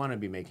strategies, you want to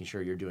be making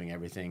sure you're doing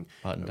everything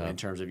in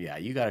terms of,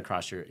 you got to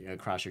cross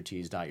your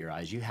T's, dot your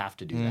I's. You have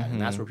to do that.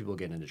 And that's where people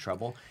get into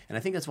trouble. And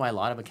I think that's why a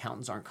lot of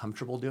accountants aren't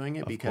comfortable doing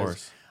it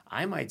because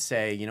I might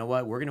say, you know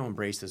what, we're going to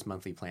embrace this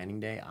monthly planning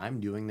day.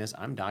 I'm doing this.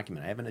 I'm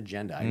documenting. I have an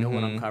agenda. I know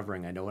what I'm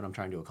covering. I know what I'm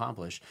trying to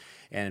accomplish.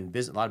 And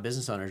a lot of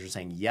business owners are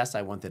saying, yes,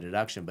 I want the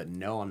deduction, but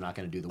no, I'm not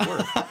going to do the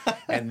work.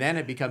 And then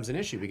it becomes an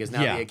issue because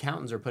now the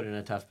accountants are put in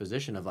a tough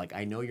position of like,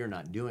 I know you're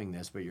not doing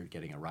this, but you're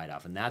getting a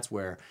write-off. And that's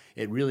where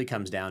it really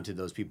comes down to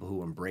those people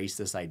who embrace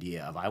this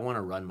idea of, I want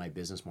to run my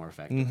business more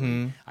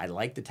effectively. I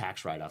like the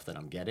tax write-off that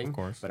I'm getting,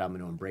 but I'm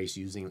going to embrace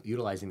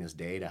utilizing this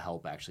day to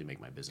help actually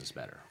make my business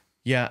better.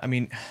 Yeah, I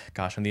mean,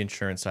 gosh, on the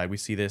insurance side, we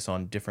see this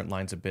on different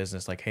lines of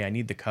business. Like, hey, I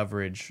need the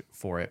coverage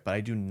for it, but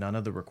I do none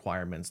of the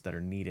requirements that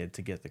are needed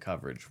to get the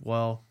coverage.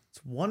 Well,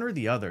 it's one or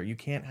the other. You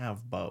can't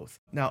have both.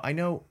 Now, I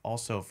know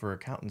also for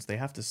accountants, they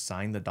have to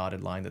sign the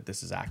dotted line that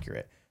this is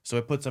accurate. So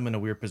it puts them in a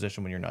weird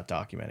position when you're not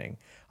documenting.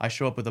 I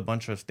show up with a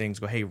bunch of things,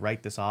 go, hey,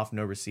 write this off,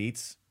 no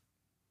receipts.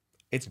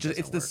 It's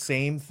the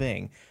same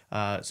thing.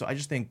 So I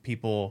just think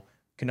people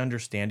can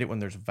understand it when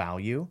there's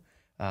value.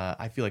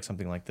 I feel like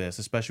something like this,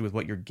 especially with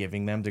what you're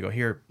giving them to go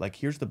here, like,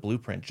 here's the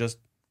blueprint, just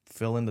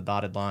fill in the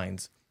dotted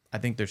lines. I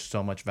think there's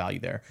so much value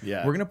there.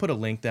 Yeah. We're going to put a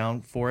link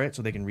down for it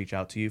so they can reach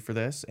out to you for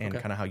this and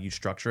kind of how you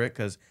structure it,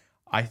 because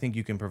I think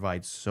you can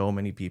provide so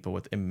many people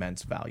with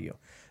immense value.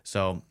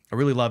 So I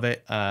really love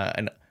it.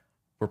 And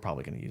we're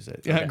probably going to use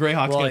it. Okay.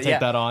 Greyhawk's going to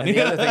take that on. And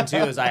the other thing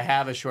too is I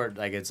have a short,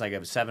 it's like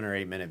a 7 or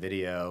 8 minute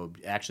video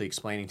actually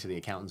explaining to the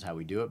accountants how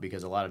we do it,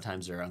 because a lot of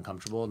times they're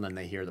uncomfortable and then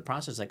they hear the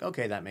process like,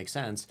 okay, that makes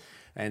sense.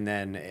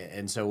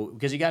 And so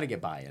because you got to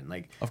get buy-in.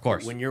 Like, of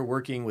course, when you're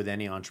working with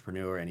any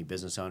entrepreneur, any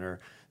business owner,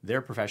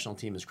 their professional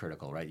team is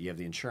critical, right? You have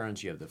the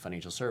insurance, you have the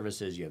financial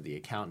services, you have the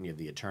accountant, you have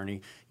the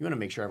attorney. You want to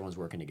make sure everyone's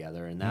working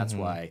together. And that's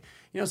why,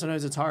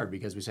 sometimes it's hard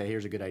because we say,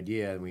 here's a good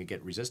idea, and we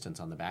get resistance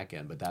on the back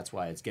end. But that's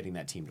why it's getting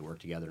that team to work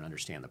together and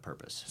understand the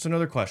purpose. So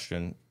another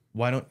question,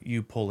 why don't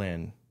you pull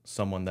in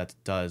someone that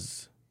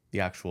does the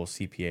actual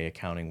CPA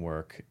accounting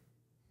work?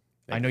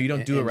 I know you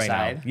don't do it right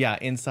now. Yeah,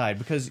 inside,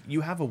 because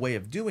you have a way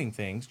of doing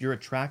things. You're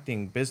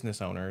attracting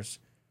business owners.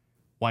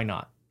 Why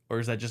not? Or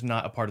is that just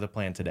not a part of the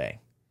plan today?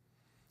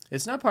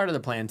 It's not part of the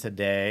plan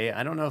today.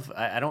 I don't know if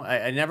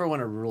I never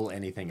want to rule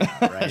anything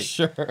out, right?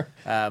 Sure.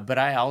 But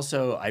I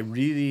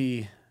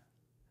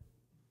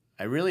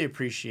really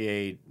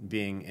appreciate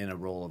being in a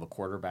role of a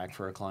quarterback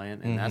for a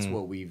client, and that's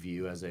what we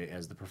view as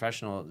the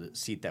professional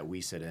seat that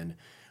we sit in.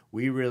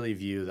 We really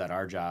view that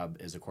our job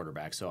is a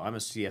quarterback. So I'm a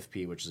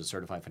CFP, which is a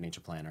certified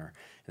financial planner.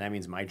 And that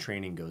means my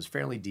training goes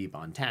fairly deep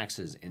on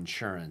taxes,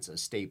 insurance,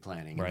 estate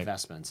planning,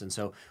 investments. And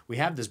so we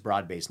have this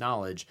broad-based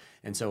knowledge.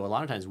 And so a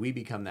lot of times we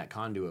become that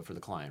conduit for the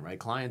client, right?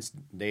 Clients,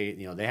 they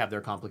have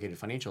their complicated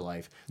financial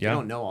life. They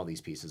don't know all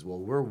these pieces. Well,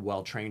 we're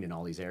well-trained in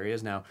all these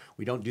areas. Now,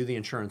 we don't do the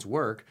insurance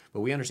work,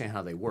 but we understand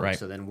how they work. Right.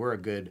 So then we're a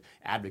good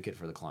advocate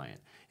for the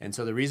client. And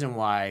so the reason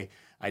why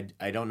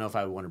I don't know if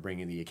I would want to bring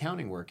in the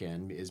accounting work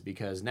in is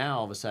because now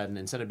all of a sudden,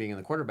 instead of being in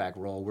the quarterback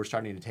role, we're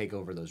starting to take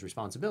over those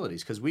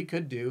responsibilities, because we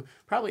could do,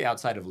 probably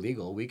outside of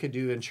legal, we could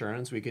do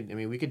insurance, we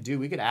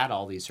could add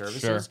all these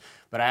services. Sure.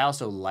 But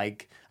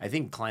I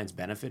think clients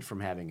benefit from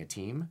having a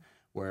team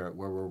where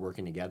we're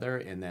working together.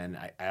 And then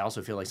I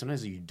also feel like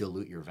sometimes you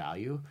dilute your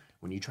value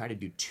when you try to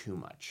do too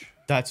much.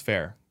 That's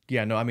fair.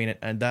 Yeah, no, I mean,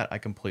 and that I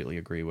completely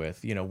agree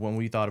with. When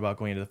we thought about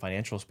going into the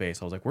financial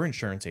space, I was like, we're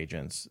insurance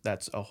agents.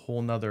 That's a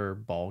whole nother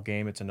ball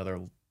game. It's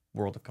another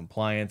world of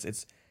compliance.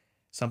 It's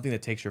something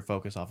that takes your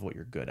focus off of what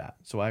you're good at.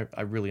 So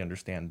I really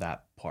understand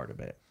that part of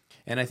it.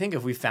 And I think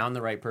if we found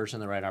the right person,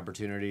 the right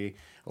opportunity,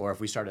 or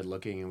if we started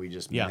looking and we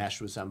just meshed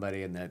with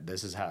somebody, and that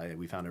this is how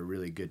we found a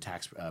really good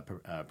tax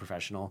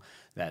professional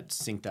that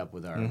synced up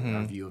with our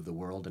view of the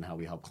world and how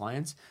we help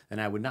clients, then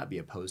I would not be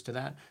opposed to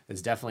that.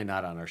 It's definitely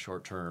not on our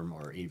short-term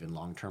or even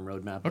long-term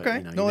roadmap. But,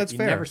 okay, that's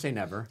fair. You never say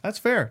never. That's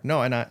fair.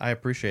 No, and I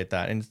appreciate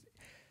that. And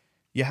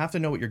you have to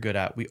know what you're good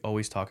at. We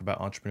always talk about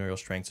entrepreneurial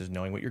strengths as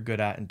knowing what you're good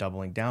at and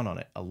doubling down on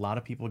it. A lot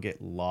of people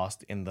get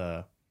lost in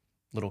the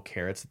little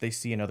carrots that they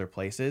see in other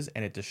places,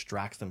 and it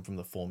distracts them from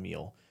the full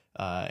meal.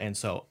 And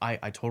so I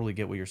totally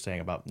get what you're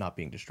saying about not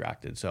being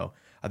distracted. So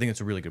I think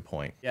it's a really good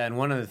point. Yeah, and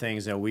one of the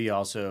things that we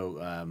also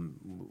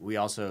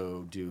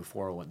do the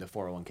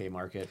 401k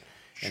market.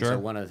 And so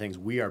one of the things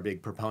we are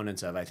big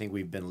proponents of, I think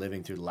we've been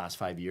living through the last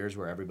 5 years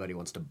where everybody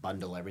wants to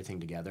bundle everything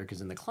together,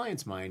 because in the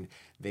client's mind,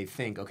 they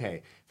think,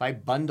 okay, if I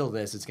bundle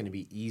this, it's going to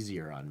be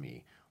easier on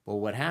me. Well,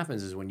 what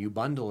happens is when you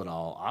bundle it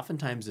all,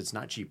 oftentimes it's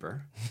not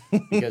cheaper,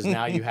 because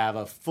now you have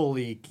a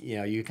fully,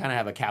 you kind of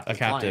have a captive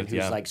client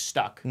who's like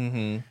stuck.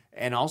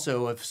 And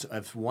also,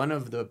 if one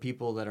of the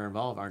people that are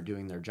involved aren't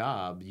doing their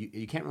job,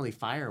 you can't really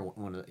fire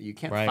you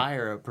can't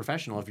fire a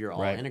professional if you're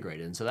all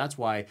integrated. And so that's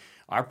why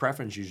our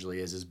preference usually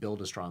is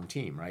build a strong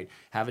team, right?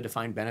 Have a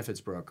defined benefits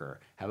broker,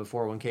 have a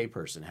 401k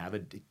person, have a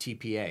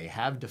TPA,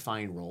 have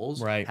defined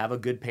roles, have a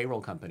good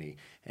payroll company,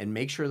 and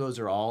make sure those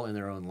are all in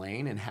their own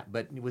lane. And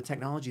but with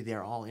technology,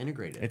 they're all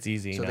integrated. It's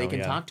easy, so they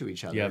can talk to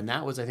each other. Yep. And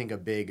that was, I think, a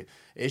big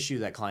issue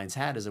that clients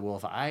had is that, well,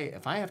 if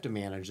I have to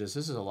manage this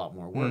is a lot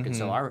more work. And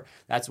so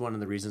that's one of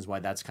the reasons why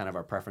that's kind of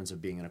our preference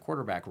of being in a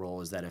quarterback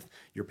role, is that if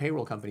your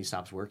payroll company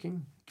stops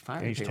working,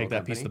 fire you should take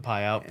that piece of the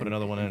pie out, put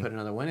another one in. Put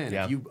another one in.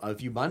 Yeah.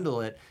 If you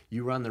bundle it,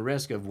 you run the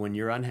risk of when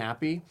you're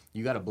unhappy,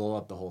 you got to blow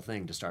up the whole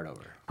thing to start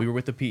over. We were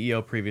with the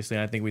PEO previously,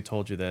 and I think we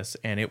told you this,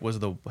 and it was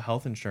the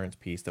health insurance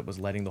piece that was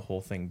letting the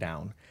whole thing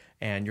down.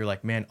 And you're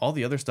like, man, all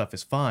the other stuff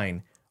is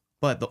fine,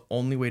 but the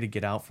only way to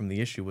get out from the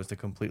issue was to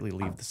completely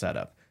leave the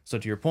setup. So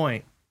to your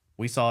point,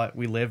 we saw it,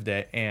 we lived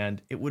it,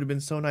 and it would have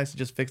been so nice to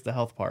just fix the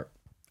health part.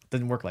 It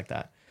didn't work like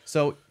that.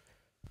 So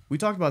we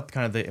talked about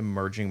kind of the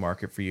emerging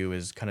market for you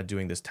is kind of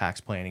doing this tax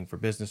planning for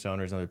business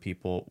owners and other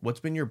people. What's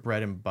been your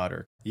bread and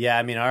butter? Yeah,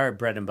 I mean, our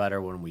bread and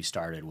butter when we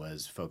started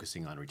was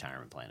focusing on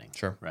retirement planning.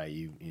 Sure. Right.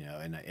 You know,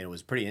 and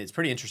it's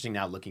pretty interesting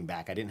now looking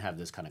back. I didn't have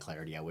this kind of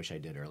clarity. I wish I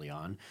did early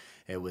on.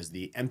 It was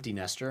the empty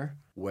nester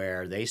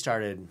where they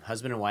started,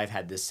 husband and wife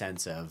had this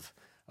sense of,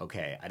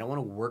 okay, I don't want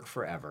to work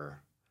forever.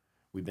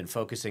 We've been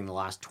focusing the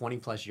last 20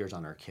 plus years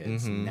on our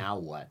kids. Now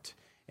what?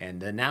 And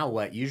the now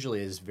what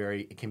usually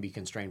it can be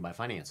constrained by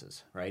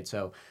finances, right?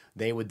 So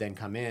they would then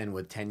come in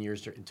with 10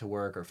 years to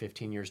work or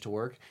 15 years to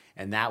work.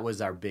 And that was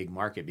our big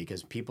market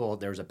because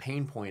there was a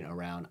pain point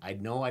around, I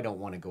know I don't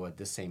want to go at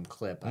this same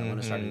clip. I want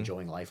to start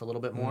enjoying life a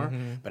little bit more.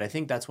 But I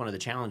think that's one of the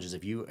challenges.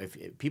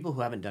 If people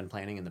who haven't done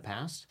planning in the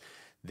past,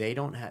 they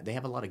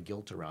have a lot of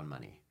guilt around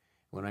money.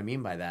 What I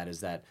mean by that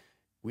is that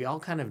we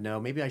all kind of know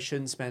maybe I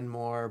shouldn't spend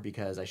more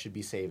because I should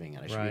be saving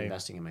and I should be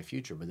investing in my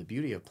future. But the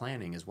beauty of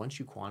planning is once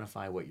you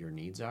quantify what your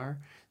needs are,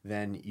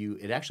 then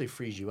it actually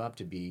frees you up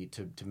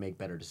to make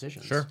better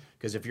decisions. Sure.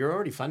 Because if you're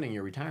already funding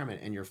your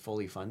retirement and you're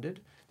fully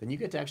funded, then you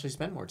get to actually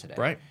spend more today.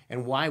 Right.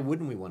 And why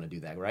wouldn't we want to do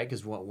that, right?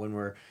 Because when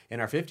we're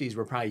in our 50s,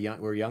 we're probably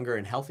we're younger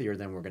and healthier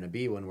than we're going to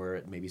be when we're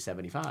at maybe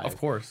 75. Of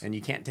course. And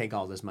you can't take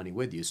all this money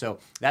with you. So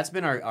that's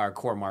been our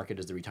core market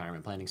is the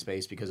retirement planning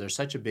space because there's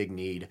such a big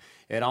need.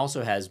 It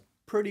also has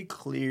pretty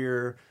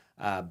clear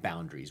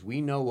boundaries.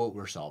 We know what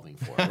we're solving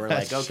for. We're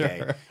like, okay,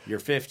 Sure. You're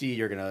 50,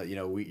 you're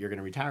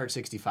gonna retire at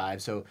 65.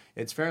 So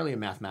it's fairly a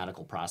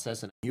mathematical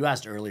process. And you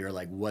asked earlier,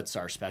 like, what's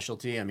our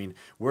specialty? I mean,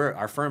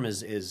 our firm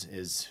is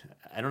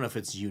I don't know if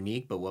it's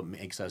unique, but what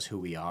makes us who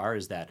we are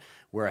is that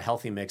we're a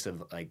healthy mix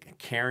of like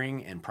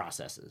caring and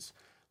processes.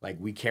 Like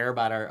we care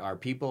about our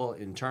people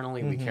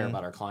internally, we care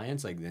about our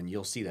clients. Like then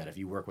you'll see that if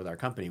you work with our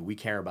company, we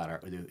care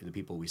about the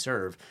people we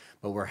serve,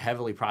 but we're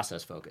heavily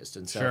process focused.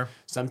 And so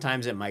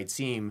sometimes it might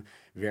seem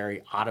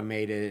very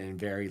automated and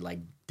very like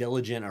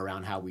diligent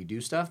around how we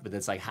do stuff, but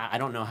it's like I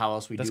don't know how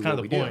else we do what we do. That's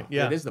kind of the point.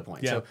 Yeah, it is the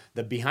point. Yeah. So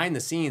the behind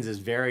the scenes is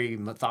very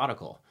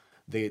methodical.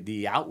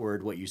 The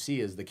outward, what you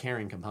see is the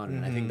caring component.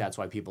 And I think that's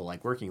why people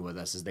like working with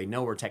us is they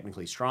know we're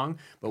technically strong,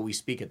 but we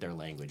speak at their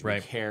language.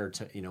 Right.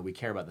 We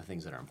care about the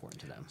things that are important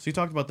to them. So you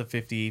talked about the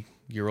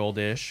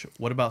 50-year-old-ish.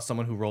 What about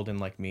someone who rolled in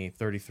like me,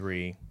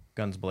 33,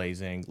 guns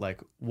blazing? Like,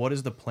 what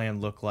does the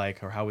plan look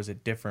like, or how is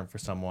it different for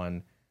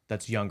someone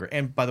that's younger?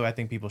 And by the way, I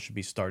think people should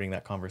be starting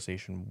that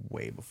conversation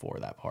way before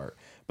that part.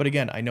 But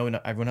again, I know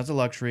not everyone has a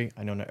luxury.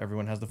 I know not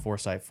everyone has the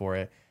foresight for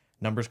it.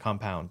 Numbers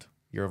compound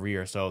year over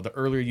year. So the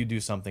earlier you do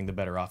something, the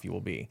better off you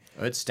will be.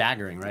 It's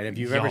staggering, right? Have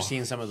you ever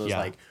seen some of those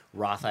like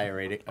Roth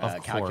IRA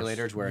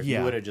calculators where if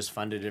you would have just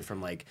funded it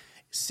from like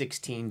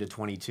 16 to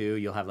 22,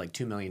 you'll have like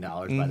 $2 million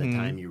by the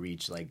time you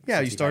reach like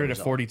you started at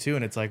 42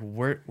 and it's like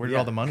where did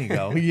all the money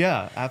go?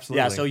 Yeah,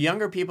 absolutely. Yeah, so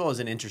younger people is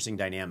an interesting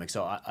dynamic.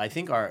 So I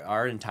think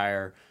our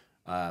entire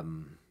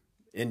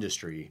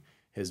industry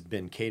has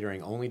been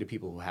catering only to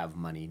people who have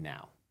money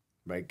now.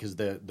 Right, because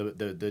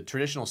the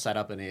traditional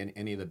setup in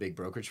any of the big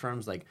brokerage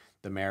firms, like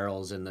the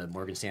Merrills and the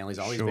Morgan Stanleys,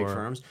 all these big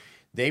firms,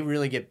 they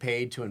really get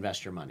paid to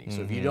invest your money.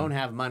 So if you don't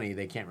have money,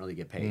 they can't really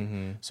get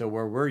paid. So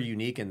where we're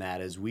unique in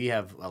that is we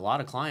have a lot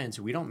of clients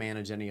who we don't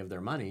manage any of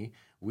their money.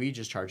 We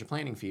just charge a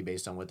planning fee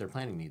based on what their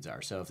planning needs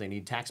are. So if they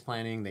need tax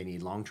planning, they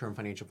need long-term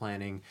financial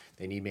planning,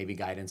 they need maybe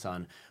guidance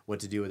on what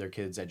to do with their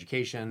kids'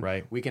 education,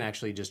 right, we can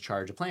actually just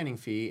charge a planning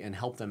fee and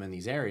help them in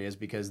these areas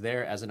because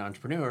they're, as an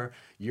entrepreneur,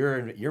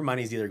 your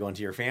money's either going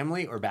to your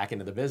family or back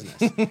into the business.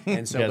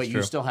 And so, but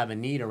you still have a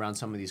need around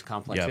some of these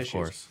complex issues. Of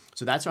course.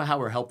 So that's how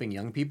we're helping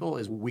young people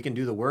is we can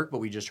do the work, but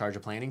we just charge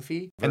a planning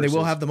fee. And they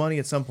will have the money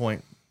at some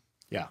point.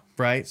 Yeah.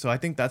 Right. So I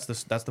think that's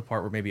the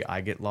part where maybe I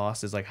get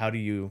lost is like, how do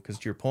you, because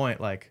to your point,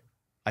 like,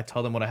 I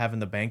tell them what I have in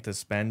the bank to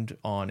spend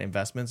on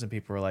investments, and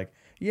people are like,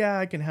 yeah,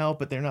 I can help,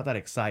 but they're not that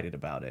excited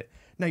about it.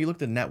 Now you look at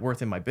the net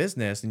worth in my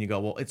business and you go,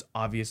 well, it's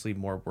obviously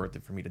more worth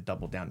it for me to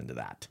double down into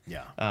that.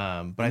 Yeah.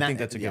 But I think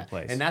that's a good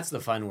place. And that's the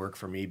fun work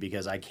for me,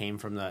 because I came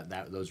from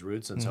those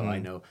roots. And so I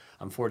know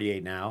I'm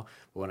 48 now,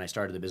 but when I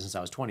started the business,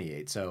 I was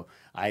 28. So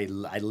I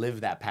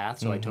lived that path.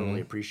 So I totally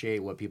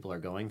appreciate what people are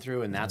going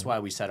through. And that's why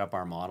we set up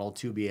our model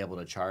to be able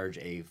to charge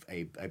a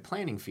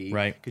planning fee.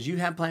 Right. Because you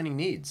have planning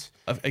needs.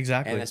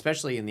 Exactly. And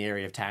especially in the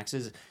area of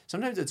taxes,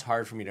 sometimes it's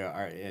hard for me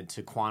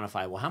to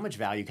quantify, well, how much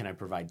value can I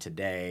provide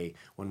today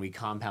when we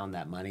compound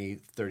that money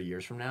 30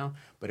 years from now?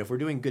 But if we're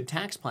doing good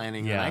tax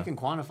planning, then I can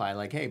quantify,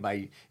 like, hey,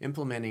 by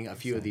implementing a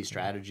few of these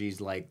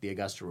strategies like the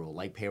Augusta rule,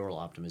 like payroll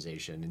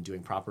optimization, and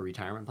doing proper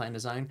retirement plan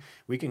design,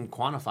 we can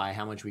quantify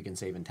how much we can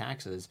save in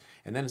taxes.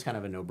 And then it's kind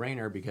of a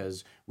no-brainer,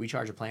 because we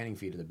charge a planning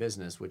fee to the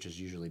business, which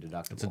is usually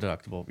deductible. It's a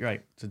deductible. You're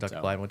right. It's a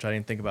deductible item, which I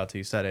didn't think about till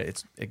you said it.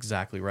 It's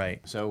exactly right.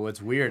 So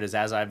what's weird is,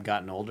 as I've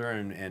gotten older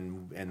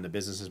and the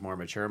business is more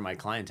mature, my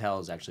clientele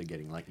is actually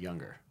getting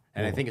younger.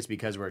 And I think it's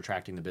because we're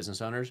attracting the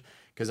business owners,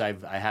 because I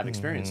have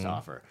experience to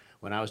offer.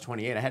 When I was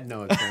 28, I had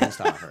no experience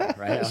to offer,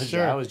 right?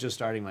 I was just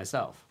starting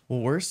myself. Well,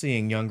 we're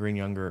seeing younger and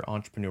younger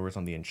entrepreneurs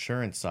on the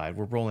insurance side.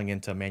 We're rolling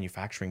into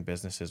manufacturing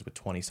businesses with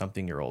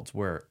 20-something-year-olds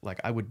where, like,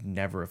 I would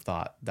never have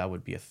thought that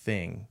would be a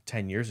thing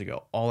 10 years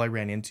ago. All I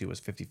ran into was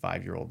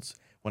 55-year-olds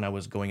when I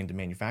was going into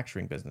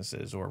manufacturing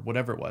businesses or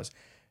whatever it was.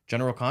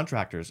 General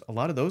contractors, a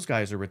lot of those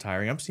guys are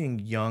retiring. I'm seeing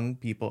young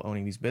people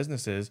owning these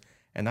businesses,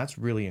 and that's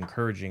really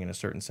encouraging in a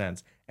certain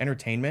sense.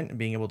 Entertainment and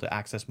being able to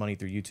access money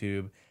through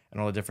YouTube and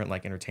all the different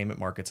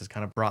entertainment markets has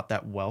kind of brought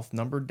that wealth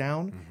number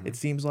down, it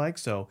seems like.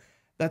 So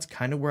that's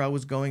kind of where I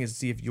was going, is to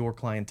see if your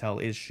clientele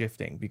is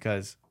shifting,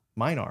 because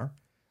mine are.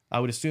 I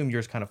would assume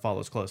yours kind of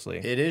follows closely.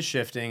 It is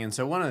shifting. And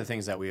so one of the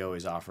things that we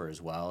always offer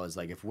as well is,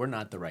 if we're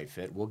not the right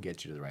fit, we'll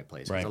get you to the right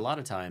place. Because a lot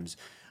of times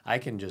I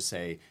can just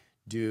say,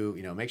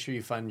 make sure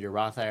you fund your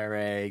Roth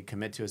IRA,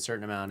 commit to a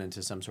certain amount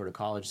into some sort of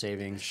college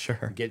savings.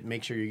 Sure.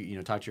 Make sure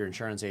you talk to your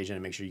insurance agent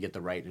and make sure you get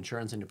the right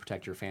insurance in to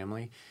protect your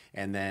family.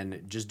 And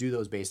then just do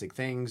those basic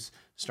things,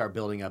 start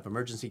building up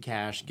emergency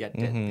cash, get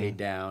debt paid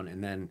down,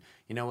 and then,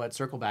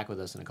 circle back with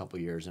us in a couple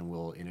of years, and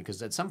we'll,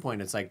 because at some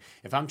point it's like,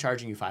 if I'm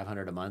charging you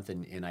 $500 a month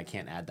and I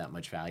can't add that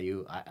much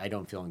value, I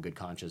don't feel in good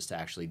conscience to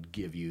actually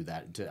give you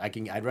that.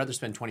 I'd rather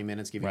spend 20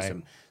 minutes, give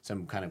you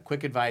some kind of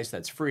quick advice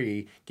that's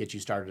free, get you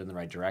started in the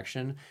right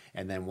direction.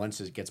 And then once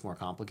it gets more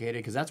complicated,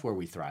 because that's where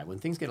we thrive. When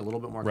things get a little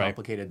bit more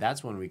complicated,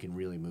 that's when we can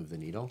really move the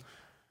needle.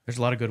 There's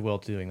a lot of goodwill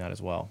to doing that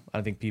as well.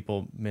 I think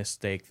people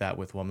mistake that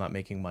with, well, I'm not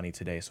making money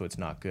today, so it's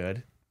not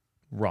good.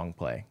 Wrong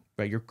play.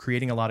 Right? You're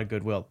creating a lot of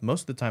goodwill.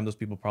 Most of the time, those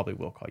people probably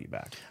will call you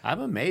back.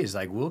 I'm amazed.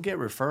 We'll get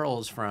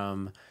referrals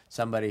from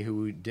somebody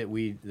who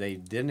they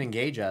didn't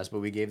engage us, but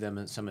we gave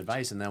them some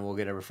advice, and then we'll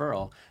get a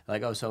referral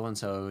like, oh, so and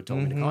so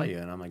told me to call you,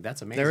 and I'm like,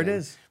 that's amazing. There it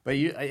is. But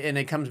and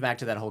it comes back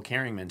to that whole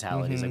caring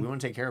mentality. It's we want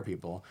to take care of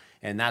people,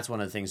 and that's one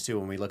of the things too.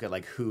 When we look at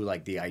who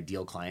the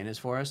ideal client is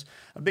for us,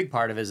 a big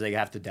part of it is they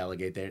have to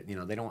delegate. They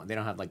don't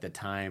have the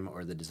time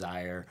or the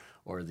desire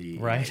or the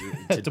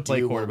to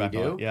play quarterback.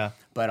 Yeah,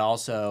 but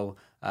also.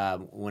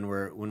 When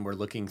we're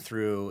looking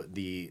through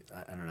the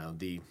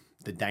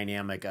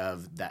dynamic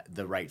of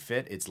the right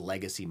fit, it's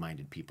legacy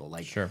minded people.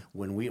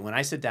 When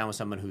I sit down with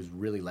someone who's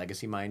really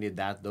legacy minded,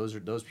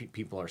 those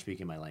people are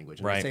speaking my language.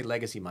 And when I say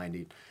legacy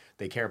minded,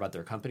 they care about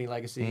their company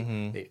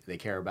legacy, they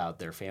care about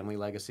their family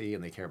legacy,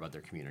 and they care about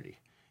their community.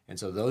 And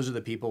so those are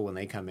the people, when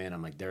they come in,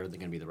 I'm like, they're going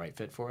to be the right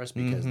fit for us,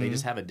 because they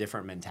just have a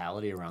different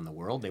mentality around the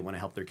world. They want to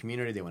help their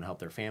community, they want to help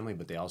their family,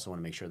 but they also want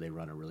to make sure they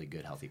run a really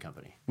good, healthy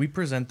company. We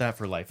present that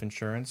for life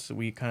insurance.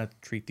 We kind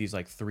of treat these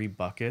like 3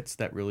 buckets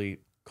that really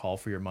call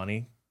for your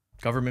money.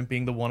 Government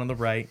being the one on the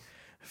right,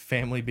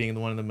 family being the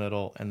one in the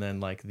middle, and then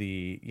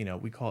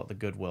we call it the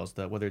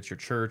goodwills, whether it's your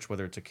church,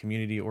 whether it's a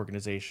community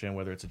organization,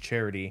 whether it's a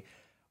charity.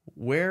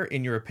 Where,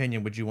 in your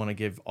opinion, would you want to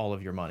give all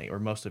of your money or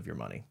most of your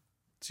money?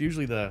 It's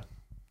usually the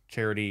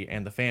charity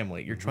and the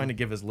family. You're trying to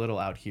give as little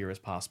out here as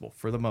possible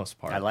for the most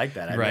part. I like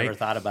that. I never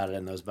thought about it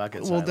in those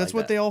buckets. Well, that's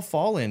what they all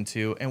fall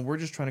into. And we're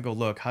just trying to go,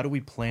 look, how do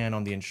we plan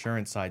on the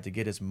insurance side to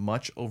get as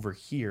much over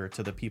here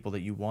to the people that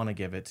you want to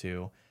give it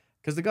to?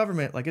 Because the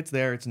government, it's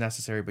there, it's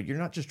necessary, but you're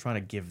not just trying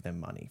to give them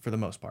money for the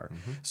most part.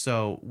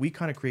 So we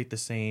kind of create the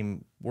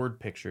same word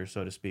picture,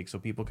 so to speak, so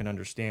people can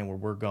understand where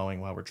we're going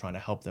while we're trying to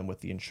help them with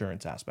the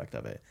insurance aspect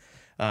of it.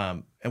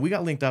 And we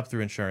got linked up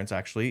through insurance,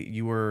 actually.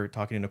 You were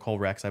talking to Nicole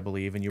Rex, I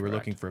believe, and you were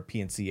looking for a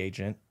PNC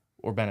agent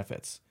or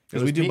benefits.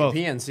 Because we do both.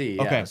 PNC,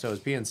 yeah. Okay. So it was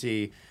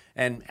PNC.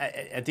 And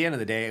at the end of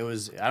the day,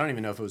 I don't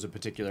even know if it was a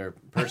particular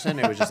person.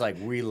 It was just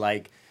we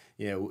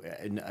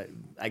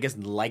I guess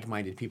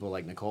like-minded people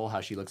like Nicole,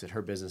 how she looks at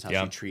her business, how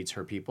she treats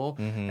her people.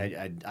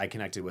 I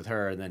connected with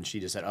her, and then she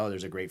just said, oh,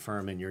 there's a great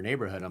firm in your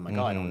neighborhood. I'm like,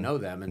 oh, I don't know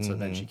them. And so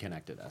then she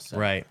connected us. So.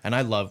 Right. And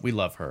we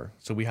love her.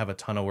 So we have a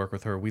ton of work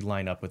with her. We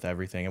line up with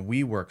everything, and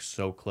we work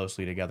so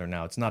closely together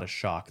now. It's not a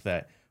shock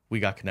that we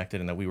got connected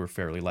and that we were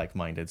fairly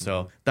like-minded.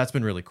 So that's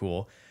been really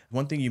cool.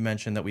 One thing you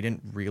mentioned that we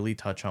didn't really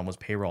touch on was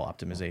payroll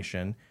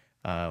optimization.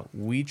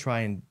 We try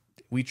and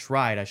we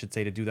tried, I should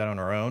say, to do that on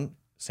our own.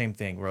 Same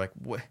thing. We're like,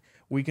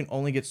 we can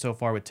only get so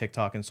far with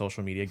TikTok and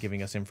social media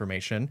giving us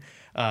information.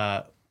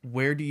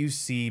 Where do you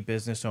see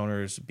business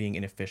owners being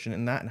inefficient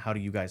in that, and how do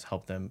you guys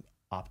help them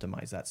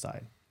optimize that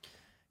side?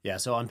 Yeah,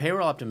 so on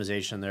payroll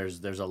optimization,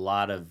 there's a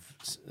lot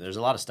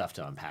of stuff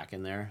to unpack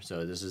in there.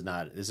 So this is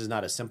not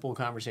a simple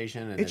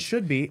conversation. And it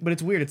should be, but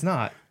it's weird. It's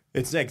not.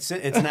 It's like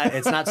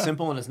it's not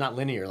simple and it's not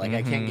linear. Like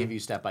I can't give you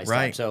step by step.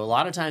 Right. So a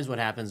lot of times what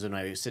happens when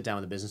I sit down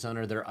with a business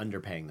owner, they're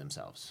underpaying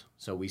themselves.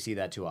 So we see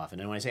that too often.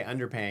 And when I say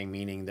underpaying,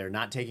 meaning they're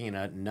not taking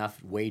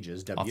enough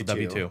wages,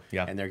 W2,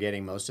 yeah, and they're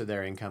getting most of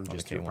their income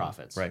just through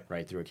profits,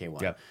 right through a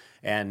K1. Yep.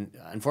 And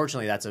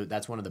unfortunately,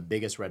 that's one of the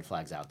biggest red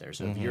flags out there.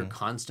 So if you're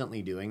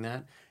constantly doing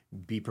that,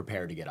 be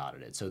prepared to get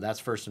audited. So that's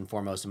first and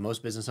foremost. And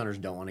most business owners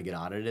don't want to get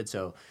audited.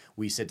 So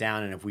we sit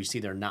down, and if we see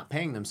they're not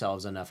paying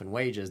themselves enough in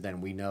wages,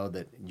 then we know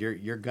that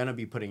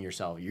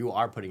you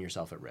are putting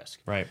yourself at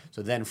risk. Right.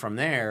 So then from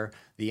there,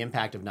 the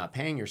impact of not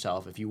paying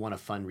yourself, if you want to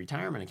fund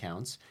retirement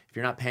accounts, if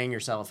you're not paying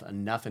yourself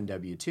enough in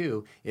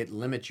W-2, it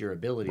limits your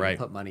ability to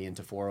put money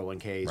into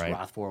 401ks,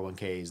 Roth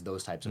 401ks,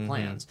 those types of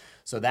plans.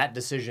 So that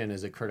decision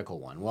is a critical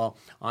one. Well,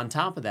 on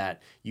top of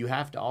that, you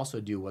have to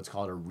also do what's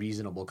called a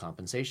reasonable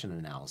compensation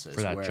analysis.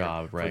 For that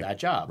job, right. For that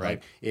job. Right.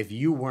 Like if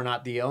you were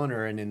not the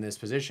owner and in this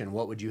position,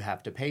 what would you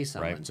have to pay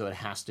someone? Right. So it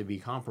has to be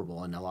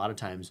comparable. And a lot of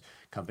times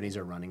companies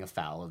are running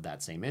afoul of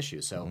that same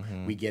issue. So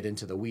we get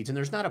into the weeds, and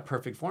there's not a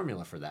perfect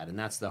formula for that. And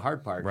that's the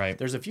hard part. Right.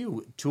 There's a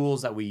few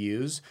tools that we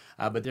use,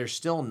 but there's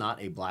still not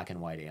a black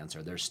and white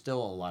answer. There's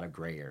still a lot of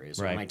gray areas.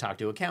 So when I talk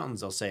to accountants,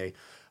 they'll say,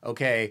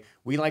 okay,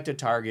 we like to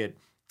target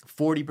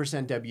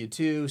 40%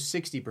 W-2,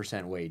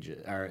 60%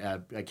 wages,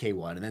 or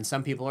K-1. And then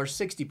some people are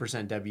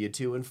 60%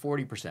 W-2 and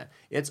 40%.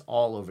 It's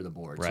all over the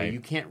board. Right. So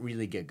you can't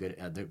really get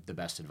the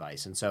best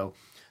advice. And so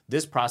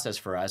this process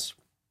for us,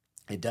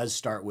 it does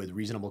start with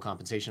reasonable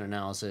compensation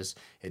analysis.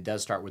 It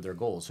does start with their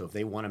goals. So if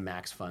they want to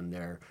max fund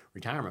their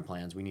retirement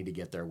plans, we need to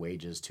get their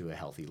wages to a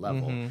healthy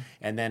level.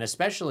 And then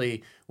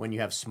especially when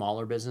you have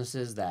smaller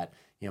businesses that,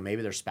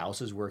 maybe their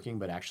spouse is working,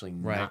 but actually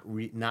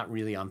not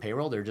really on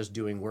payroll. They're just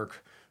doing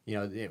work.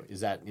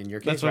 Is that in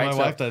your case? That's what my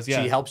wife does,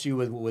 yeah. She helps you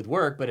with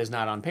work, but is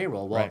not on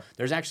payroll. Well,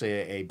 there's actually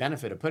a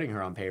benefit of putting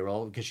her on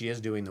payroll because she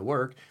is doing the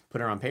work,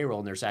 put her on payroll,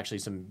 and there's actually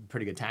some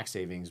pretty good tax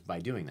savings by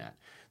doing that.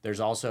 There's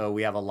also,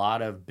 we have a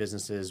lot of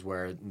businesses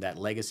where that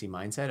legacy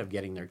mindset of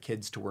getting their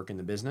kids to work in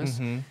the business,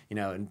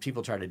 and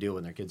people try to do it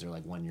when their kids are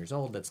like 1 year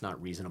old. That's not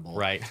reasonable.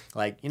 Right.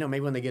 Like, maybe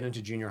when they get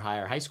into junior high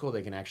or high school,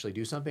 they can actually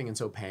do something. And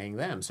so paying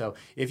them. So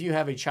if you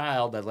have a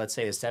child that, let's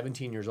say, is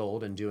 17 years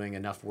old and doing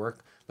enough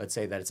work, let's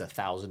say that it's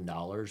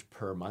 $1,000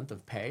 per month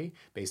of pay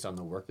based on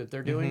the work that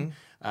they're doing.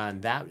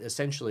 And that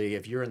essentially,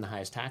 if you're in the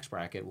highest tax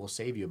bracket, will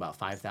save you about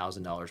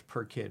 $5,000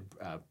 per kid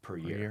per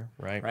year.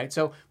 Right.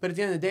 So, but at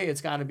the end of the day,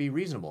 it's got to be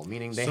reasonable,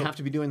 meaning they have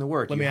to be doing the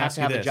work. You have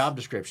to have a job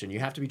description. You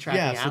have to be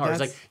tracking hours.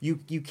 Like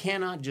you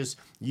cannot just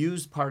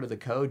use part of the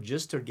code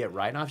just to get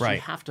write-offs. You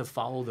have to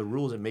follow the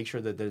rules and make sure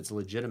that it's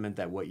legitimate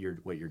that what you're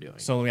doing.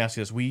 So let me ask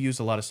you this. We use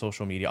a lot of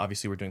social media.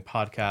 Obviously, we're doing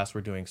podcasts.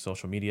 We're doing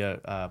social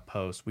media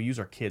posts. We use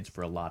our kids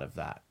for a lot of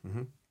that.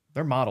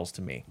 They're models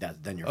to me.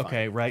 Then you're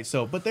okay, fine. Right?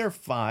 So, but they're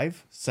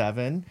 5,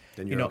 7.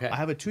 Then you're okay. I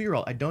have a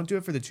 2-year-old. I don't do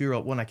it for the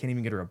 2-year-old when I can't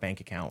even get her a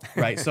bank account,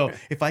 right? So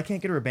if I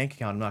can't get her a bank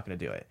account, I'm not going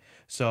to do it.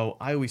 So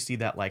I always see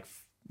that like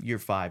year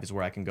 5 is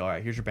where I can go, all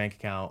right, here's your bank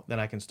account. Then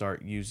I can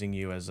start using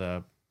you as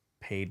a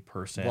paid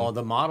person. Well,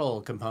 the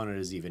model component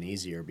is even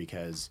easier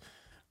because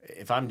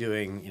if I'm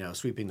doing,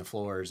 sweeping the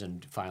floors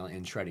and filing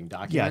and shredding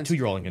documents. Yeah,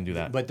 2-year-old can do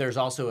that. But there's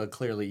also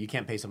you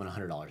can't pay someone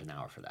 $100 an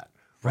hour for that.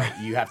 Right.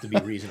 You have to be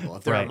reasonable.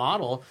 If they're a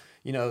model,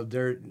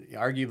 they're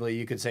arguably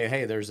you could say,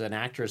 hey, there's an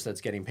actress that's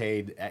getting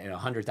paid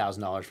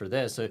 $100,000 for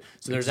this. So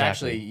there's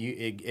actually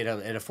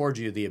it affords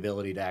you the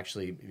ability to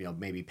actually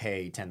maybe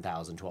pay $10,000,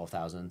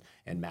 $12,000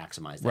 and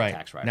maximize that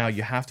tax write-off. Now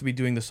you have to be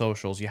doing the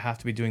socials. You have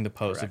to be doing the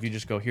posts. Correct. If you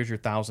just go, here's your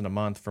 $1,000 a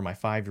month for my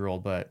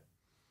 5-year-old, but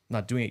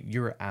not doing it,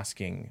 you're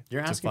asking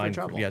for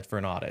trouble. Yeah, for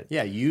an audit.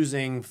 Yeah,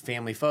 using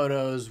family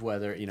photos,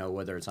 whether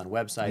it's on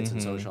websites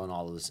and social and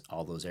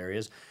all those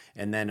areas.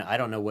 And then I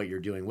don't know what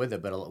you're doing with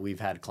it, but we've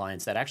had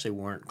clients that actually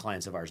weren't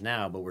clients of ours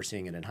now, but we're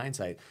seeing it in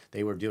hindsight.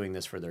 They were doing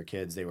this for their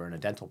kids. They were in a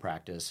dental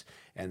practice,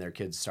 and their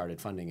kids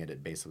started funding it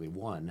at basically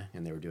 1,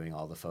 and they were doing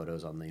all the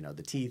photos on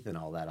the teeth and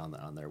all that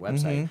on their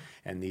website.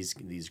 And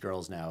these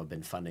girls now have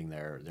been funding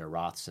their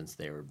Roths since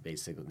they're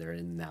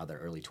in now their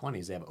early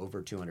 20s. They have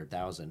over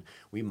 200,000.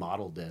 We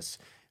modeled this.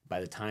 By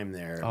the time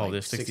they're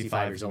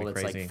 65 years old,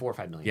 it's like $4 or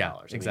 $5 million. Yeah,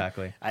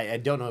 exactly. I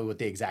don't know what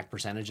the exact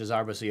percentages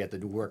are, but so you have to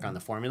work on the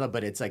formula,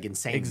 but it's like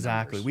insane.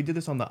 Exactly. numbers. We did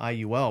this on the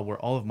IUL where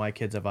all of my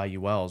kids have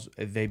IULs.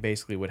 They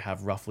basically would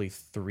have roughly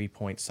 3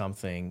 point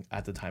something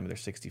at the time of their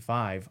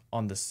 65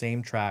 on the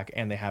same track,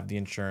 and they have the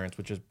insurance,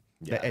 which is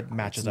it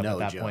matches up at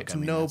that point. So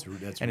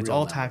that's and it's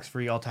all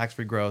tax-free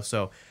growth.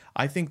 So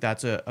I think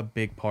that's a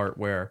big part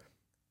where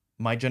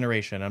my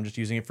generation, I'm just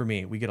using it for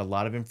me, we get a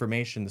lot of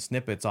information, the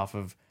snippets off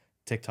of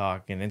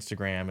TikTok and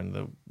Instagram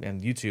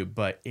and YouTube,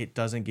 but it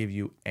doesn't give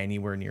you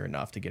anywhere near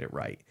enough to get it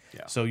right.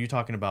 Yeah. So you're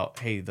talking about,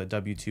 hey, the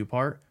W-2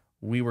 part,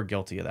 we were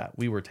guilty of that.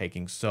 We were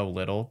taking so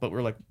little, but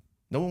we're like,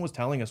 no one was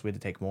telling us we had to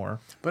take more.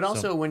 But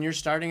also, when you're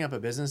starting up a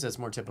business, that's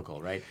more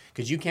typical, right?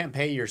 Because you can't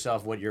pay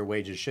yourself what your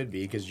wages should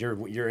be because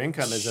your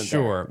income isn't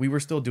there. Sure. We were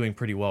still doing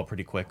pretty well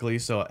pretty quickly.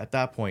 So at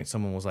that point,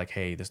 someone was like,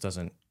 hey, this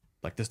doesn't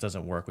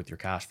work with your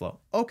cash flow.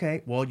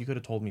 Okay, well, you could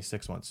have told me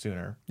 6 months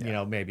sooner,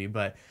 maybe,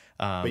 but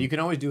you can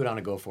always do it on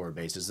a go-forward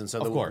basis. And so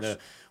of course.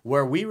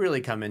 Where we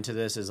really come into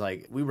this is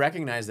like, we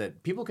recognize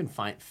that people can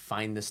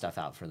find this stuff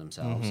out for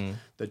themselves.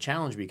 The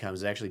challenge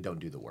becomes they actually don't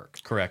do the work.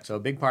 Correct. So a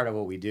big part of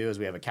what we do is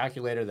we have a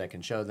calculator that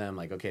can show them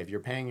like, okay, if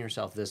you're paying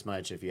yourself this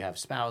much, if you have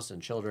spouse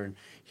and children,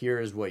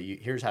 here's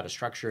how to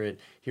structure it.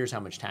 Here's how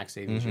much tax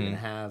savings you're going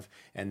to have.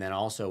 And then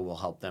also we'll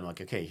help them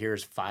like, okay,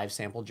 here's 5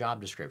 sample job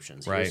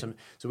descriptions. Right. So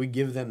we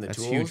give them the That's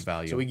tools. huge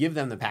value. So we give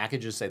them the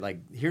packages, say like,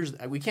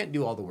 we can't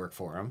do all the work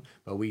for them,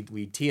 but we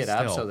tee it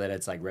up so that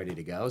it's like ready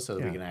to go so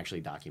that we can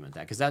actually document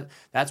that. Because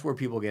that's where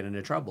people get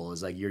into trouble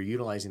is like you're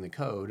utilizing the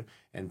code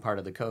and part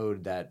of the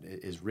code that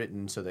is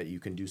written so that you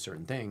can do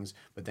certain things,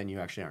 but then you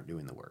actually aren't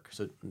doing the work.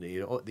 So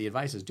the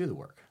advice is do the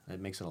work.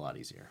 It makes it a lot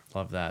easier.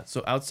 Love that.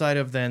 So outside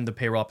of then the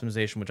payroll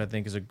optimization, which I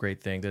think is a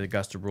great thing, the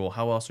Augusta rule,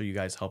 how else are you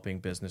guys helping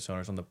business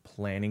owners on the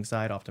planning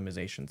side,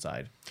 optimization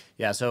side?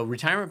 Yeah, so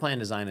retirement plan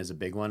design is a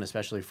big one,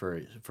 especially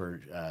for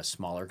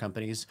smaller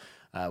companies.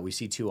 We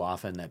see too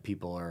often that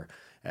people are,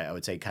 I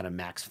would say, kind of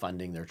max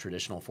funding their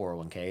traditional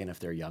 401k, and if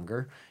they're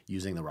younger,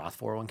 using the Roth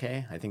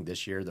 401k. I think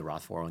this year the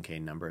Roth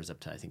 401k number is up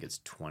to, I think it's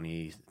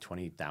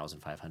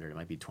 20,500. It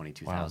might be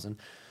 22,000. Wow.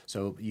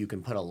 So you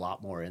can put a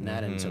lot more in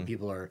that, and so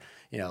people are,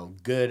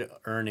 good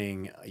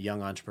earning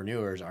young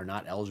entrepreneurs are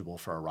not eligible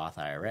for a Roth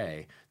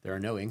IRA. There are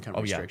no income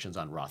restrictions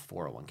on Roth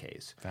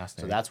 401ks.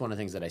 So that's one of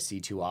the things that I see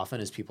too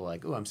often is people are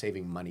like, oh, I'm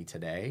saving money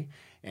today.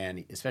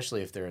 And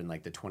especially if they're in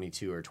like the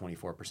 22 or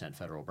 24%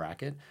 federal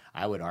bracket,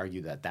 I would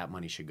argue that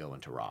money should go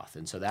into Roth.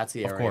 And so that's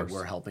the area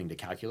we're helping to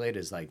calculate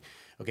is like,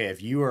 okay,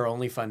 if you are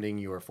only funding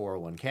your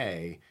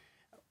 401k,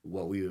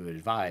 what we would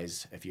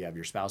advise if you have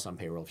your spouse on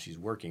payroll, if she's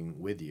working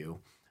with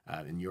you,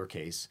 in your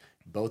case,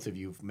 both of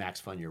you max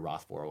fund your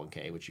Roth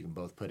 401k, which you can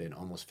both put in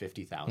almost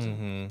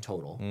 50,000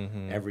 total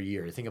every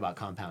year. Think about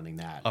compounding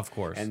that, of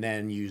course, and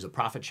then use a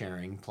profit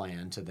sharing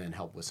plan to then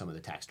help with some of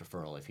the tax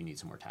deferral if you need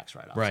some more tax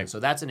write-offs. Right. And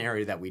so that's an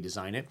area that we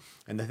design it.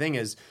 And the thing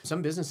is,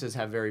 some businesses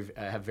have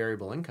have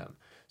variable income.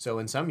 So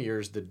in some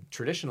years, the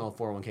traditional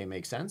 401k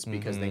makes sense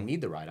because they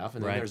need the write-off.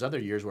 And then there's other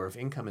years where if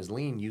income is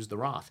lean, use the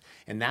Roth.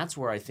 And that's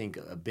where I think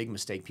a big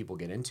mistake people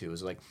get into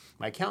is like,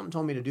 my accountant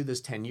told me to do this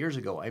 10 years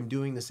ago. I'm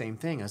doing the same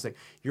thing. I was like,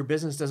 your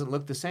business doesn't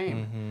look the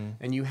same.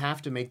 And you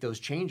have to make those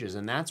changes.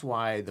 And that's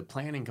why the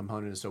planning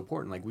component is so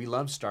important. Like we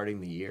love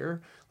starting the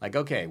year. Like,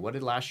 okay, what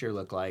did last year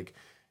look like?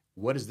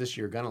 What is this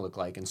year going to look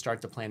like, and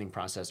start the planning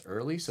process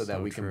early so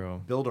that we can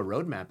build a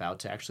roadmap out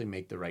to actually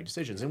make the right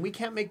decisions. And we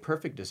can't make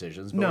perfect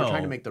decisions, but we're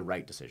trying to make the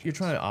right decisions. You're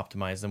trying to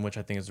optimize them, which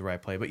I think is the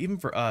right play. But even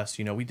for us,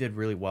 we did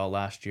really well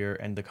last year,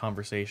 and the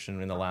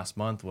conversation in the last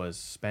month was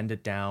spend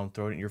it down,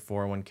 throw it in your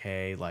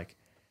 401k. Like,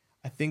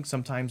 I think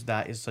sometimes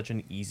that is such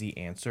an easy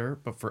answer,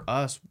 but for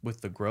us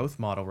with the growth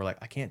model, we're like,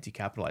 I can't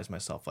decapitalize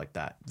myself like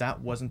that. That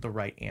wasn't the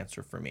right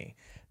answer for me.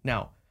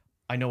 Now,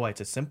 I know why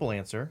it's a simple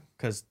answer,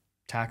 because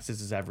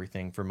taxes is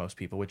everything for most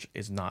people, which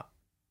is not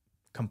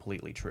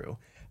completely true.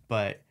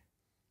 But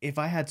if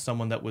I had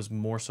someone that was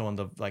more so on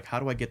the, like, how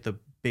do I get the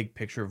big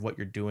picture of what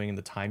you're doing and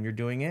the time you're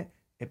doing it,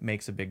 it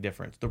makes a big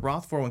difference. The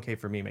Roth 401k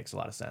for me makes a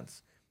lot of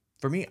sense.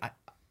 For me,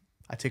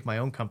 I take my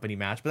own company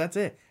match, but that's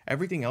it.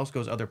 Everything else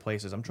goes other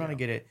places. I'm trying to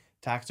get it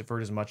tax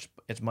deferred as much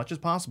as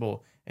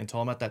possible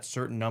until I'm at that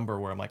certain number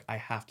where I'm like, I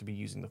have to be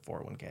using the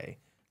 401k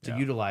to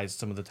utilize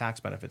some of the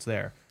tax benefits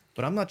there.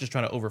 But I'm not just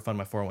trying to overfund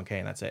my 401k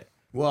and that's it.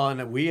 Well,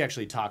 and we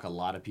actually talk a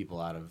lot of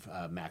people out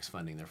of max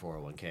funding their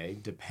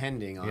 401k,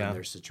 depending on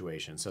their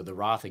situation. So the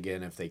Roth,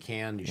 again, if they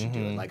can, you should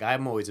do it. Like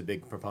I'm always a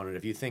big proponent.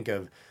 If you think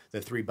of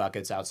the 3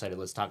 buckets outside of,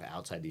 let's talk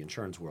outside the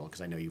insurance world,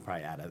 because I know you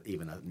probably add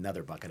even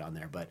another bucket on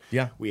there. But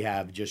we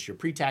have just your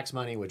pre-tax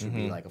money, which would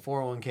be like a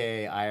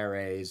 401k,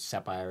 IRAs,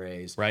 SEP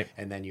IRAs. Right.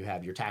 And then you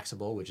have your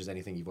taxable, which is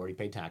anything you've already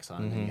paid tax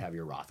on. And then you have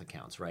your Roth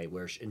accounts, right,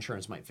 where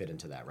insurance might fit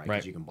into that, right?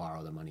 Because you can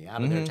borrow the money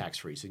out of there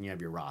tax-free. So then you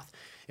have your Roth.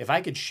 If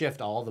I could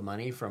shift all the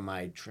money from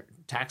my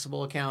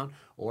taxable account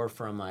or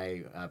from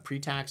my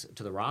pre-tax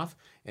to the Roth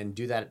and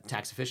do that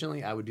tax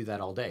efficiently, I would do that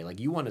all day. Like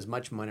you want as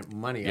much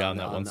money on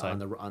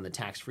the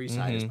tax-free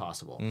side as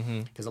possible.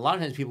 Because a lot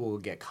of times people will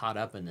get caught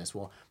up in this.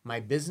 Well,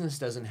 my business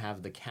doesn't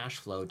have the cash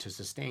flow to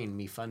sustain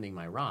me funding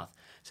my Roth. I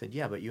said,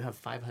 yeah, but you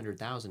have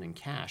 $500,000 in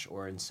cash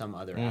or in some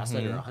other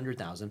asset or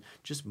 $100,000.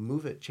 Just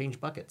move it, change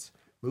buckets.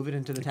 Move it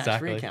into the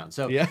tax-free account.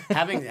 So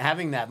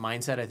having that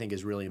mindset, I think,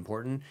 is really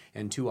important,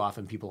 and too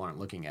often people aren't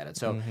looking at it.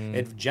 So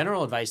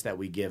general advice that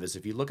we give is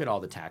if you look at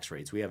all the tax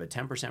rates, we have a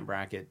 10%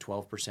 bracket,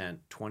 12%,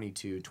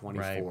 22,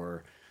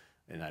 24,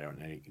 and I don't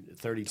know,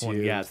 32,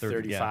 20, yeah,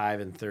 35,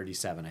 and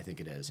 37, I think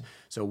it is.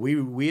 So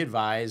we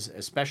advise,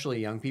 especially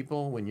young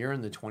people, when you're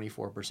in the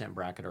 24%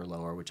 bracket or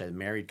lower, which a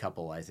married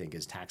couple, I think,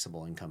 is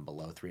taxable income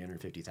below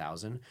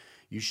 $350,000,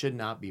 you should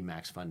not be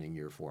max funding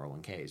your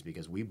 401ks,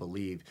 because we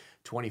believe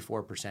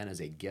 24% is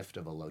a gift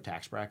of a low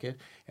tax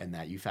bracket, and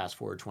that you fast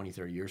forward 20,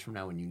 30 years from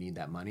now when you need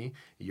that money,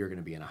 you're going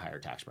to be in a higher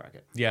tax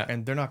bracket. Yeah,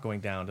 and they're not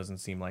going down, doesn't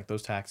seem like.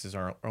 Those taxes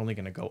are only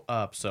going to go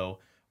up. So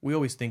we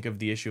always think of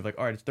the issue of like,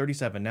 all right, it's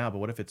 37 now, but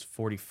what if it's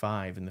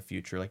 45 in the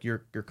future? Like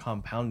you're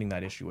compounding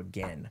that issue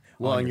again.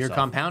 Well, and you're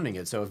compounding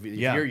it. So if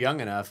you're young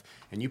enough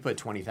and you put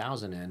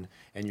 20,000 in,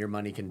 and your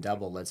money can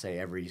double, let's say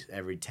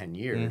every 10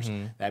 years,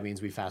 that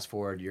means we fast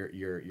forward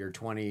your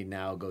 20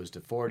 now goes to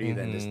 40,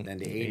 then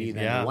to 80,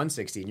 then to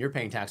 160, and you're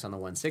paying tax on the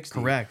 160.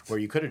 Correct. Where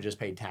you could have just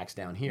paid tax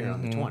down here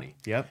on the 20.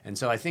 Yep. And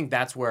so I think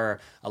that's where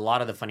a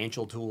lot of the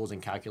financial tools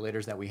and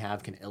calculators that we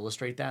have can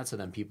illustrate that, so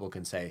then people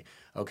can say,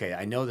 okay,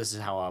 I know this is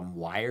how I'm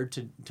wired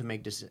to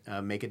make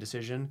a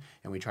decision,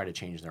 and we try to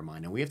change their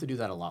mind. And we have to do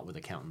that a lot with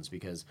accountants,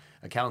 because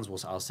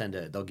accountants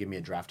they'll give me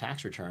a draft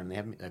tax return, and they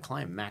have a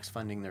client max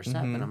funding their SEP,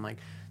 and I'm like,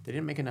 they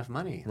didn't make enough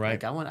money.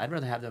 Right. Like I'd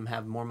rather have them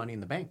have more money in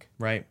the bank.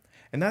 Right.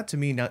 And that, to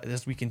me, now,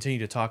 as we continue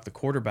to talk the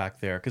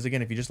quarterback there, because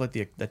again, if you just let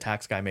the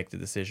tax guy make the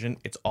decision,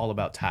 it's all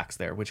about tax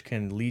there, which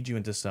can lead you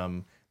into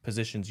some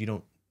positions you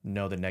don't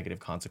know the negative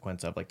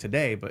consequence of, like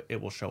today, but it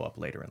will show up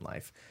later in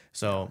life.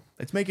 So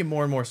it's making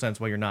more and more sense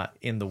while you're not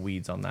in the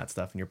weeds on that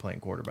stuff and you're playing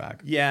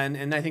quarterback. Yeah,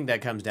 and I think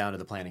that comes down to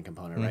the planning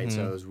component, right?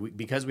 So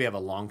because we have a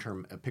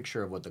long-term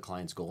picture of what the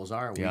client's goals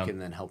are, we can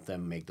then help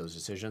them make those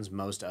decisions.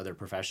 Most other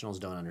professionals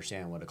don't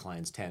understand what a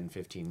client's 10,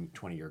 15,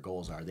 20-year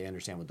goals are. They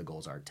understand what the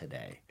goals are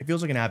today. It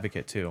feels like an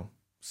advocate too.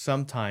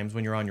 Sometimes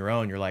when you're on your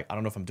own, you're like, I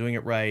don't know if I'm doing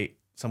it right.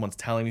 Someone's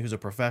telling me who's a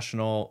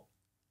professional.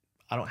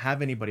 I don't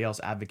have anybody else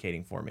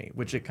advocating for me,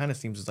 which it kind of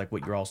seems is like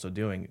what you're also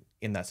doing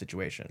in that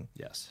situation.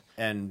 Yes.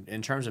 And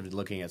in terms of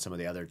looking at some of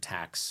the other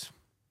tax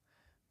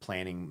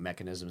planning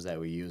mechanisms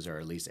that we use, or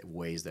at least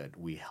ways that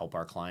we help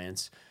our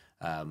clients,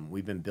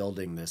 we've been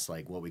building this,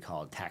 like what we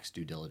call a tax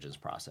due diligence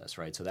process,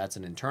 right? So that's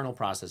an internal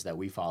process that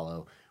we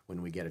follow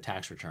when we get a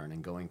tax return,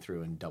 and going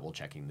through and double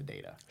checking the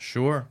data.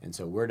 Sure. And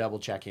so we're double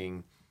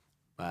checking.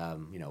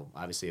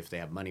 Obviously, if they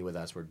have money with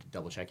us, we're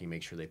double checking,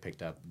 make sure they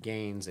picked up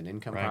gains and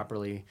income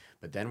properly.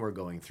 But then we're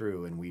going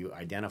through and we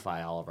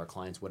identify all of our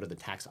clients, what are the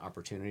tax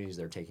opportunities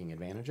they're taking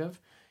advantage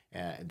of,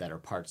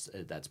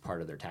 that's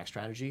part of their tax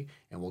strategy,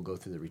 and we'll go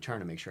through the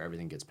return and make sure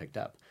everything gets picked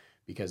up.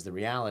 Because the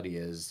reality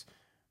is,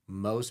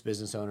 most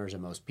business owners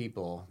and most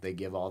people, they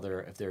give all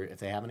their, if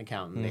they have an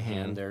accountant, they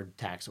hand their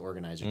tax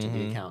organizer to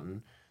the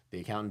accountant.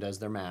 The accountant does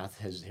their math.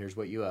 Here's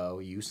what you owe.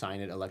 You sign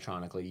it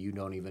electronically. You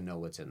don't even know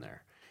what's in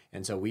there.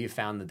 And so we've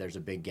found that there's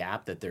a big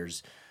gap, that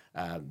there's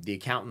the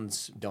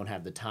accountants don't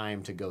have the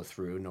time to go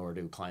through, nor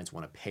do clients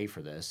want to pay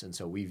for this. And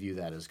so we view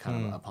that as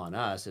kind of upon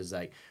us, is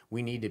like,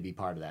 we need to be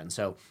part of that. And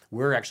so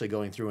we're actually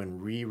going through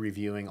and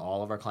re-reviewing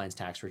all of our clients'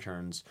 tax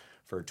returns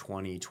for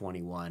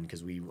 2021,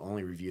 because we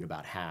only reviewed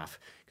about half,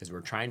 because we're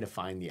trying to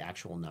find the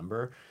actual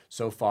number.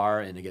 So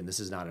far, and again, this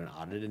is not an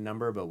audited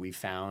number, but we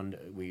found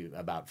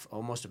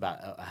almost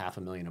about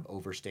 $500,000 of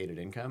overstated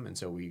income. And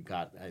so we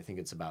got, I think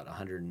it's about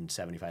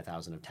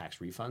 $175,000 of tax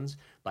refunds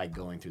by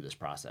going through this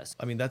process.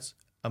 I mean, that's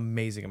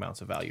amazing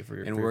amounts of value for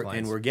your clients.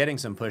 And we're getting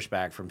some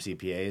pushback from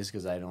CPAs,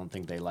 because I don't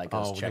think they like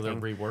us checking,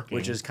 reworking,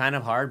 which is kind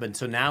of hard. But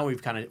so now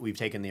we've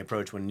taken the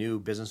approach, when new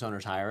business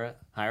owners hire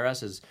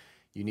us, is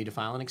you need to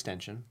file an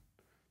extension,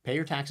 pay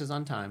your taxes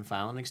on time,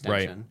 file an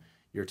extension. Right.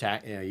 You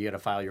got to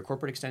file your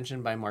corporate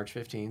extension by March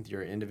 15th,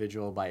 your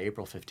individual by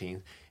April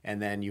 15th,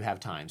 and then you have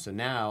time. So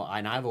now,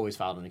 and I've always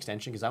filed an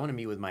extension, because I want to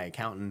meet with my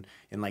accountant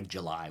in like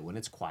July, when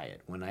it's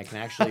quiet, when I can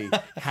actually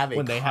have a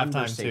when they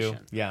conversation. have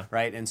time to. Yeah.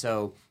 Right. And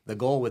so the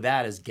goal with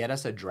that is get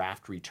us a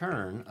draft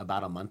return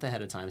about a month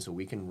ahead of time, so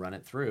we can run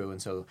it through.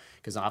 And so,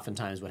 because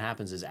oftentimes what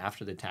happens is,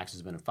 after the tax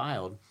has been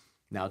filed,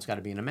 now it's got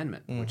to be an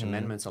amendment, which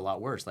amendment's a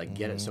lot worse. Like,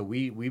 get it. So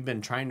we've been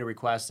trying to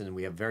request, and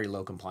we have very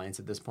low compliance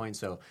at this point.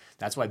 So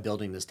that's why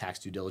building this tax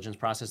due diligence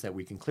process, that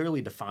we can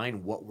clearly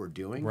define what we're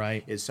doing,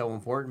 is so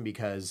important,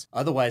 because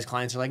otherwise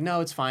clients are like, no,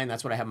 it's fine.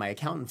 That's what I have my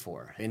accountant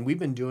for. And we've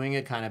been doing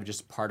it kind of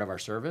just part of our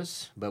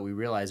service, but we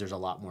realize there's a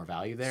lot more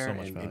value there,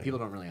 and people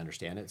don't really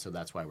understand it. So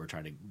that's why we're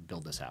trying to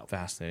build this out.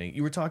 Fascinating.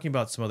 You were talking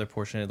about some other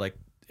portion, like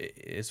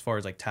as far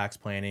as like tax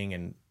planning,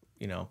 and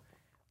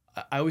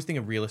I always think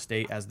of real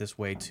estate as this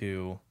way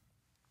to,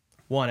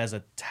 one, as a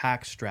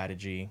tax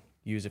strategy,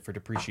 use it for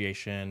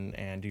depreciation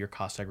and do your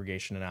cost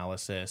segregation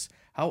analysis.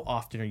 How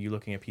often are you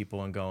looking at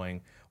people and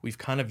going, we've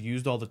kind of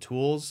used all the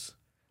tools,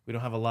 we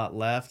don't have a lot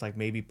left, like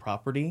maybe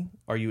property?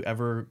 Are you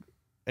ever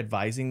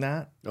advising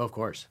that? Oh, of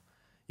course.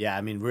 Yeah,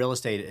 I mean, real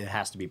estate, it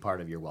has to be part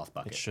of your wealth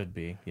bucket. It should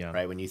be, yeah.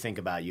 Right? When you think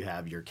about, you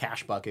have your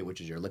cash bucket,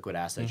 which is your liquid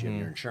assets, you have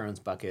your insurance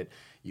bucket,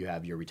 you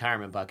have your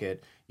retirement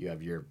bucket, you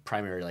have your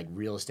primary, like,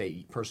 real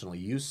estate personal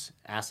use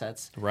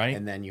assets, right?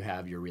 And then you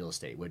have your real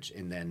estate,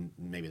 and then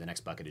maybe the next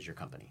bucket is your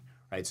company,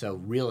 right? So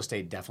real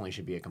estate definitely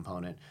should be a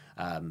component,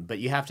 but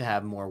you have to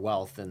have more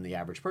wealth than the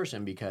average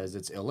person, because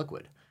it's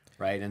illiquid.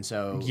 right? And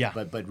so, Yeah.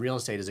 but real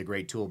estate is a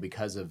great tool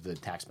because of the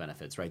tax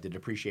benefits, right? The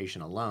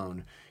depreciation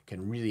alone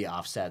can really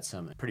offset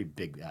some pretty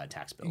big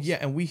tax bills. Yeah,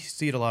 and we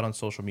see it a lot on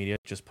social media.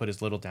 Just put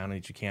as little down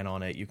as you can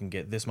on it. You can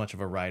get this much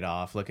of a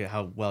write-off. Look at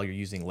how well you're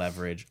using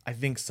leverage. I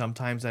think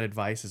sometimes that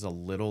advice is a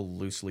little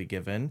loosely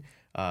given.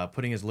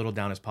 Putting as little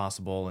down as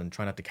possible and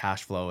trying not to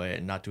cash flow it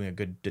and not doing a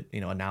good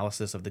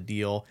analysis of the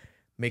deal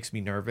makes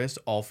me nervous,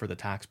 all for the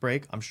tax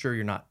break. I'm sure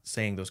you're not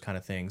saying those kind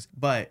of things,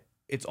 but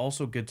it's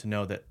also good to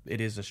know that it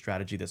is a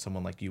strategy that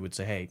someone like you would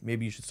say, hey,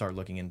 maybe you should start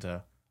looking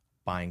into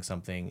buying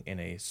something in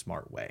a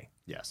smart way.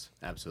 Yes,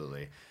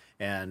 absolutely.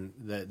 And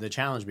the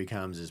challenge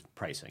becomes is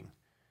pricing.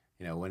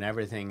 When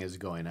everything is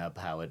going up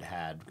how it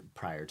had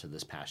prior to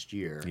this past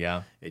year,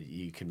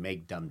 you can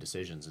make dumb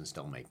decisions and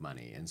still make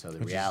money. And so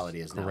the reality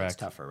is now it's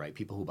tougher, right?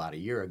 People who bought a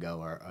year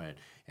ago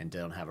and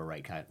don't have a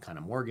right kind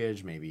of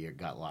mortgage, maybe you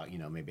got locked,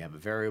 maybe have a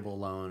variable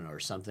loan or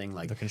something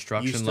like the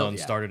construction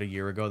loans started a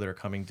year ago that are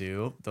coming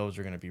due. Those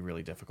are going to be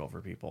really difficult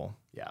for people.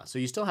 Yeah, so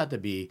you still have to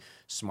be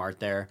smart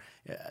there.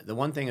 The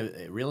one thing,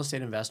 real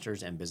estate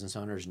investors and business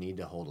owners need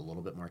to hold a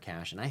little bit more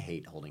cash, and I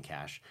hate holding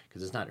cash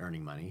because it's not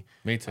earning money.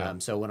 Me too.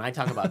 So when I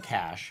talk about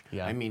cash,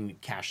 I mean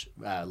cash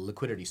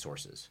liquidity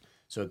sources.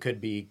 So it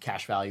could be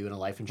cash value in a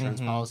life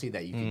insurance policy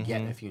that you can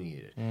get if you need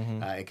it.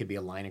 It could be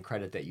a line of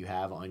credit that you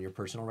have on your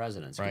personal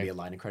residence. It could be a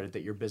line of credit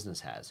that your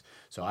business has.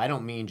 So I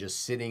don't mean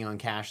just sitting on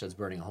cash that's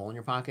burning a hole in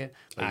your pocket,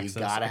 but you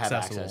got to have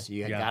access.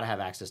 You got to have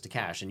access to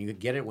cash, and you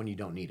get it when you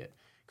don't need it.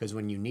 Because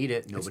when you need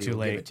it, nobody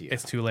will give it to you.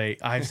 It's too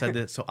late. I've said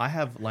this. So I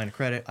have line of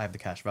credit. I have the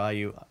cash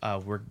value.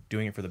 We're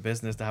doing it for the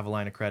business to have a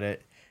line of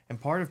credit. And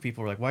part of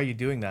people are like, why are you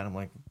doing that? I'm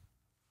like,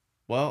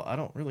 well, I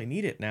don't really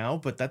need it now,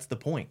 but that's the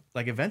point.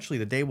 Like eventually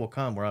the day will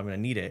come where I'm going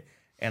to need it.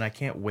 And I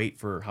can't wait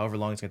for however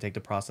long it's going to take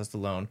to process the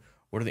loan.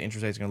 What are the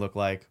interest rates going to look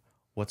like?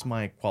 What's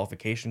my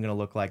qualification going to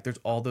look like? There's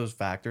all those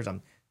factors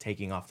I'm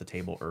taking off the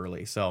table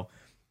early. So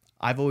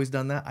I've always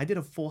done that. I did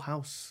a full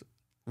house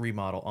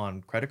remodel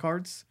on credit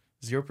cards,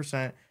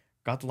 0%.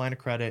 Got the line of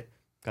credit,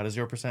 got a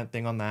 0%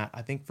 thing on that.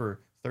 I think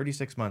for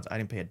 36 months, I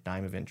didn't pay a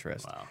dime of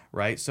interest. Wow.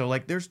 Right? So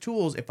like there's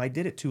tools. If I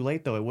did it too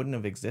late though, it wouldn't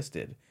have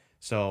existed.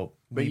 So,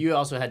 but you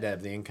also had to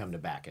have the income to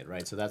back it,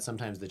 right? So that's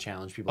sometimes the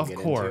challenge people get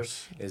into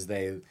is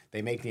they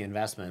make the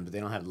investment, but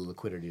they don't have the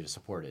liquidity to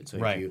support it. So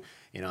if you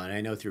and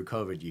I know through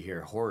COVID, you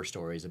hear horror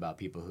stories about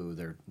people who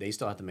they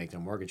still have to make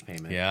their mortgage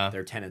payment. Yeah.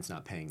 Their tenant's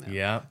not paying them.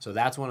 Yeah. So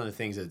that's one of the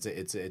things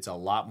it's a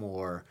lot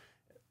more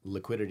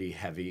liquidity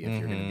heavy if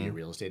you're going to be a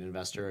real estate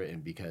investor,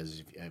 and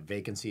because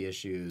vacancy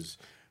issues,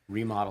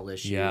 remodel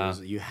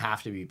issues, you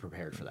have to be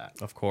prepared for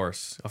that. Of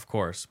course.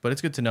 But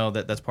it's good to know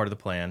that that's part of the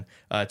plan.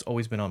 It's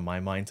always been on my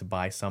mind to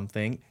buy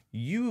something.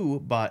 You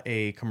bought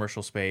a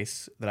commercial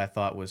space that I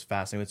thought was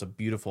fascinating. It's a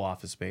beautiful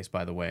office space,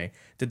 by the way.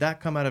 Did that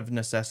come out of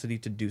necessity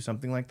to do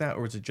something like that?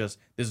 Or was it just,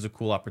 this is a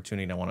cool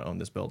opportunity and I want to own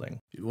this building?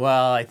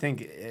 Well, I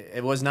think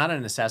it was not a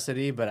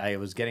necessity, but I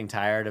was getting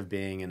tired of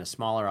being in a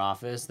smaller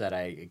office that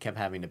I kept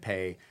having to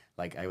pay.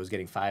 Like I was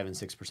getting 5% and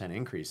 6%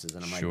 increases,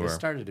 and I'm like, this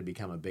started to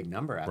become a big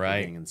number after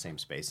being in the same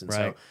space. And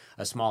so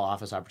a small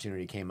office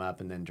opportunity came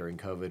up, and then during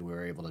COVID, we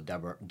were able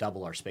to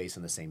double our space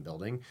in the same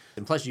building.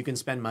 And plus, you can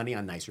spend money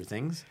on nicer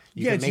things.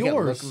 You can make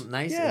yours. It look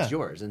nice. Yeah. It's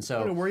yours, and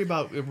so don't worry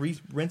about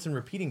rinse and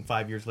repeating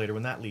 5 years later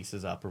when that lease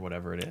is up or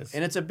whatever it is.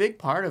 And it's a big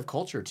part of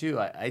culture too.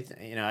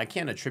 I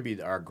can't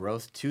attribute our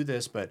growth to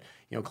this, but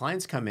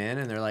clients come in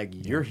and they're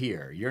like, "You're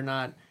here. You're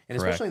not." And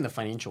especially in the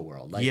financial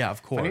world. Like,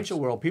 of course. Financial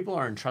world, people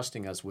are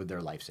entrusting us with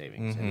their life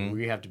savings. And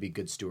we have to be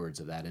good stewards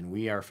of that. And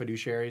we are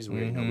fiduciaries.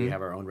 We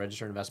have our own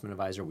registered investment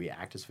advisor. We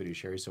act as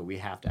fiduciaries, so we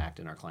have to act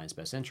in our clients'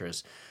 best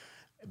interests.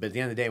 But at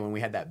the end of the day, when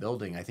we had that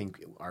building, I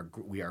think our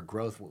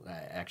growth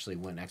actually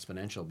went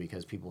exponential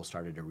because people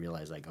started to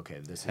realize, like, okay,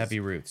 this is...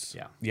 Heavy roots.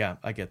 Yeah,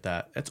 I get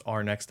that. That's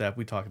our next step.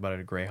 We talked about it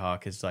at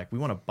Greyhawk. It's like we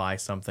want to buy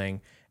something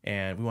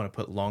and we want to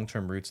put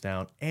long-term roots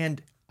down. And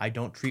I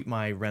don't treat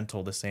my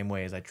rental the same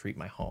way as I treat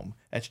my home.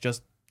 That's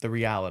just the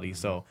reality.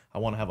 So I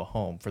want to have a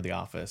home for the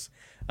office.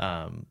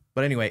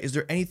 But anyway, is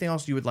there anything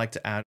else you would like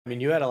to add? I mean,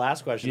 you had a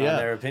last question on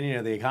their opinion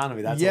of the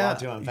economy. That's a lot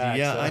to unpack.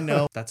 Yeah, I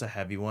know. That's a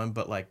heavy one,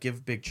 but like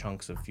give big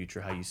chunks of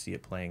future, how you see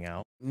it playing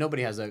out.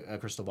 Nobody has a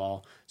crystal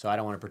ball, so I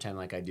don't want to pretend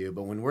like I do.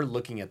 But when we're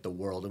looking at the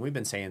world, and we've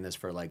been saying this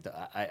for like,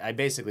 I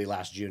basically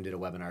last June did a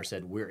webinar,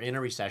 said we're in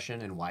a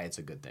recession and why it's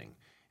a good thing.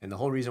 And the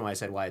whole reason why I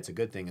said why it's a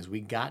good thing is we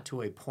got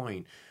to a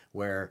point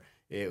where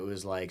it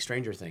was like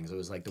Stranger Things. It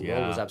was like the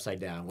world was upside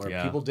down,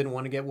 where people didn't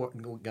want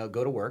to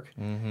go to work.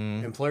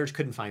 Employers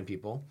couldn't find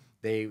people.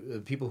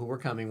 The people who were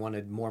coming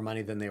wanted more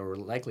money than they were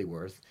likely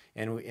worth,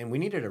 and we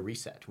needed a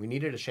reset. We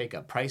needed a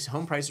shakeup.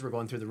 Home prices were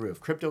going through the roof.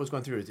 Crypto was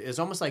going through. It's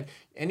almost like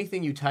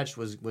anything you touched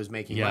was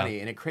making money,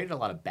 and it created a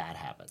lot of bad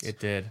habits. It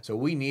did. So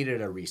we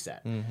needed a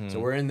reset. So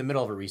we're in the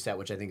middle of a reset,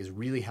 which I think is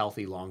really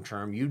healthy long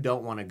term. You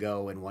don't want to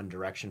go in one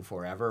direction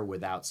forever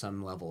without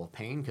some level of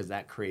pain, because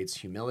that creates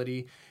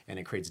humility and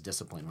it creates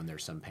discipline when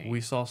there's some pain.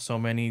 We saw so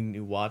many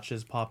new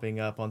watches popping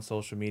up on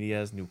social media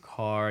as new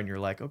car, and you're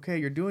like, okay,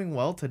 you're doing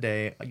well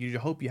today. You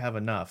hope you have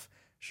enough.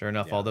 Sure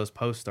enough, all those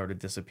posts started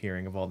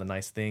disappearing of all the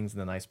nice things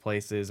and the nice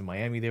places in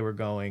Miami they were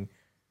going.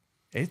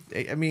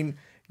 I mean,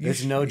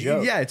 it's no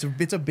joke. Yeah,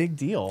 it's a big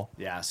deal.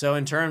 Yeah. So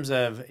in terms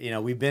of,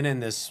 we've been in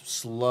this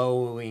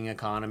slowing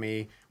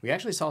economy. We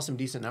actually saw some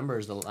decent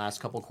numbers the last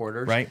couple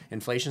quarters. Right.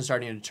 Inflation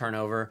starting to turn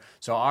over.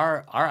 So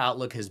our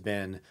outlook has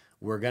been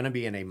we're going to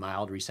be in a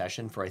mild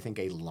recession for, I think,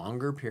 a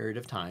longer period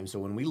of time. So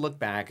when we look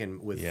back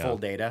and with full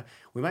data,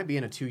 we might be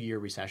in a 2-year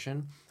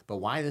recession. But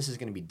why this is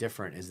going to be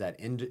different is that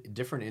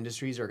different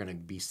industries are going to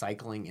be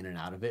cycling in and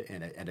out of it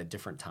at a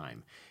different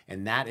time.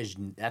 And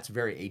that's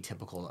very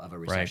atypical of a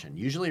recession. Right.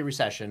 Usually a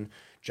recession,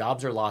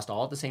 jobs are lost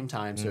all at the same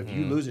time. So if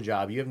you lose a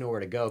job, you have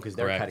nowhere to go because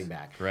they're cutting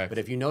back. Correct. But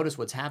if you notice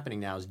what's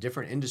happening now is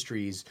different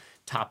industries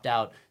topped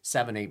out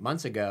 7-8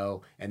 months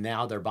ago, and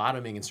now they're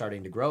bottoming and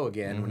starting to grow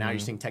again. Now you're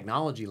seeing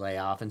technology lay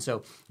off. And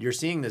so you're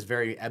seeing this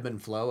very ebb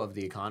and flow of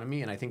the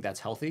economy. And I think that's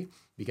healthy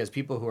because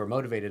people who are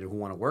motivated, who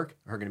want to work,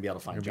 are going to be able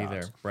to find jobs. Be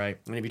there. Right.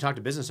 And if you talk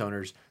to business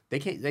owners,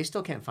 they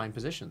still can't find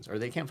positions, or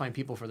they can't find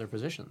people for their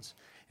positions.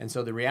 And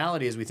so the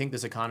reality is we think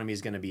this economy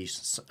is going to be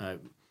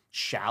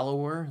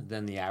shallower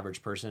than the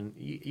average person.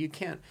 You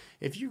can't,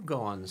 if you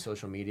go on the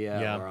social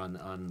media or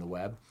on the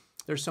web,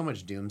 there's so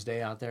much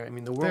doomsday out there. I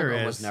mean, the world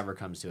almost never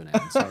comes to an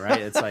end. So,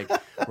 right, it's like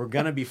we're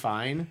going to be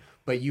fine,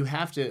 but you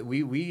have to,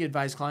 we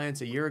advised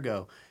clients a year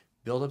ago,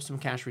 build up some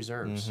cash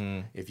reserves.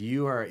 If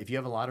you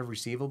have a lot of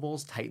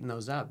receivables, tighten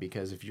those up,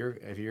 because if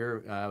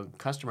your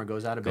customer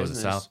goes out of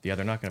business, south. Yeah,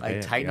 they're not going to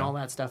pay. Tighten all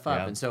that stuff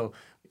up. And so,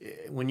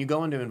 when you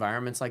go into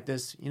environments like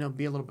this,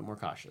 be a little bit more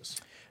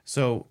cautious.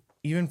 So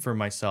even for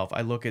myself,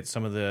 I look at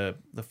some of the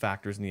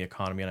factors in the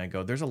economy, and I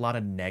go, there's a lot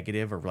of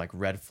negative or like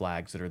red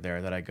flags that are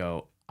there that I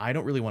go, I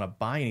don't really want to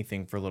buy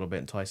anything for a little bit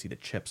until I see the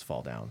chips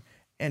fall down.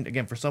 And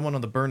again, for someone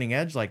on the burning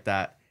edge like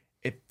that,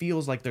 it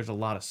feels like there's a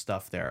lot of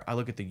stuff there. I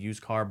look at the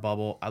used car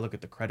bubble. I look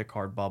at the credit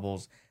card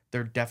bubbles.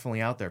 They're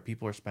definitely out there.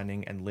 People are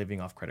spending and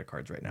living off credit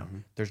cards right now.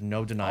 There's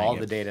no denying all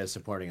the data is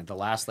supporting it. The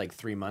last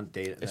 3-month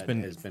data has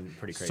been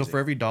pretty crazy. So for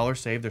every dollar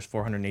saved, there's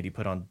 480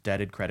 put on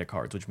debted credit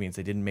cards, which means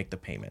they didn't make the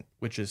payment,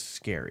 which is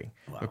scary.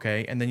 Wow.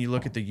 Okay. And then you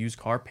look at the used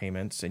car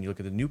payments and you look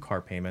at the new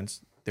car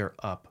payments, they're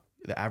up.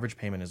 The average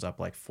payment is up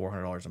like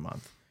 $400 a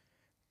month.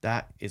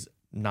 That is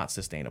not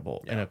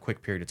sustainable in a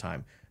quick period of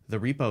time. The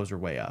repos are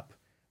way up.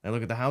 I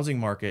look at the housing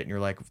market and you're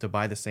like, to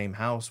buy the same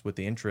house with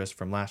the interest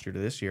from last year to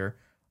this year,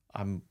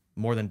 I'm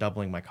more than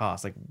doubling my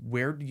cost. Like,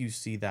 where do you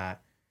see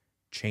that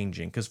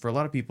changing? Because for a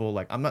lot of people,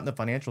 like, I'm not in the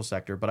financial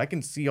sector, but I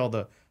can see all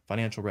the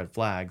financial red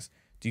flags.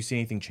 Do you see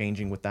anything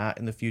changing with that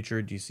in the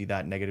future? Do you see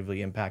that negatively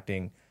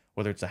impacting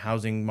whether it's the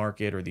housing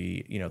market or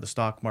the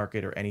stock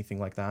market or anything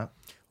like that?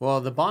 Well,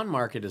 the bond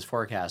market is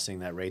forecasting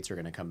that rates are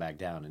going to come back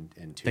down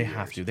in 2 years. They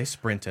have to. They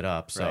sprint it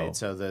up. So, right.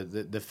 So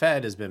the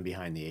Fed has been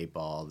behind the 8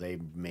 ball. They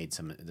made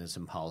some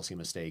policy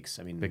mistakes.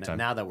 I mean,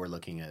 now that we're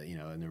looking at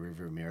in the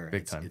rearview mirror,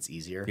 it's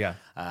easier. Yeah.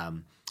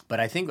 But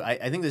I think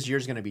this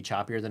year's going to be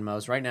choppier than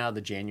most. Right now,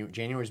 the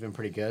January's been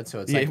pretty good. So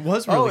it's it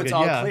was really it's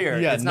good. all clear.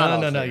 Yeah. It's no.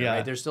 Clear, Yeah.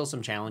 Right? There's still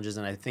some challenges,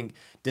 and I think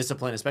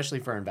discipline, especially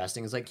for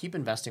investing, is like keep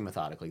investing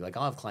methodically. Like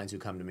I'll have clients who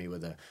come to me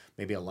with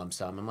maybe a lump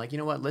sum. I'm like, you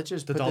know what? Let's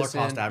just the put dollar this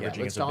cost in.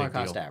 averaging is a dollar big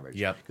cost deal. average.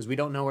 Yep. Because we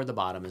don't know where the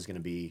bottom is going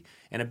to be,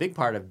 and a big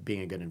part of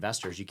being a good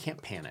investor is you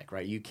can't panic.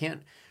 Right? You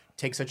can't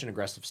take such an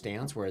aggressive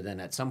stance where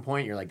then at some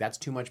point you're like, that's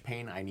too much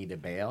pain, I need to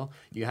bail.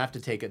 You have to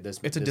take it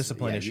it's a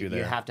discipline issue there.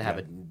 You have to have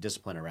a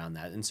discipline around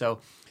that. And so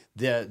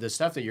the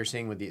stuff that you're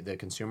seeing with the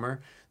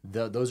consumer,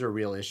 those are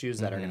real issues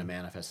that are going to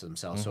manifest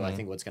themselves. So I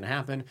think what's going to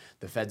happen,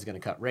 the Fed's going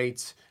to cut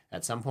rates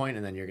at some point,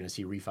 and then you're going to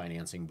see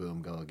refinancing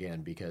boom go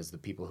again, because the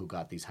people who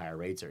got these higher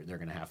rates they're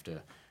going to have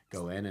to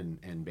go in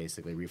and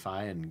basically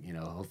refi and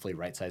hopefully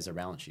right size their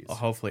balance sheets.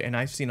 Hopefully. And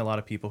I've seen a lot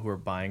of people who are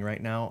buying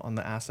right now on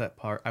the asset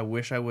part. I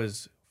wish I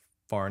was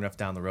far enough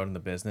down the road in the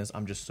business.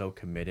 I'm just so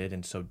committed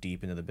and so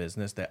deep into the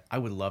business that I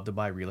would love to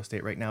buy real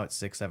estate right now at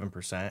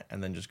 6-7%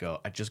 and then just go,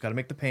 I just got to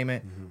make the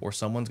payment or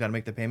someone's got to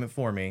make the payment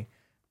for me.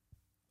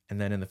 And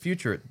then in the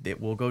future,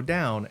 it will go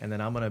down, and then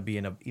I'm going to be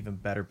in an even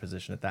better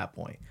position at that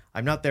point.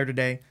 I'm not there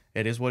today.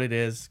 It is what it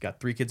is. Got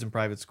 3 kids in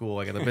private school.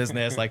 I got a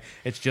business. Like,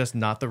 it's just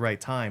not the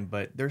right time.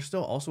 But there's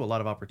still also a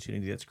lot of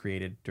opportunity that's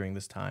created during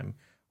this time,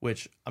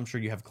 which I'm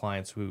sure you have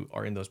clients who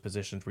are in those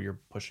positions where you're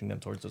pushing them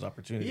towards those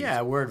opportunities.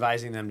 Yeah, we're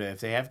advising them to, if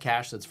they have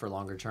cash that's for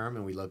longer term,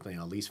 and we look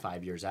at least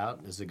 5 years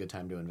out, this is a good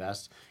time to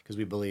invest, because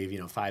we believe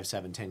 5,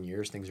 7, 10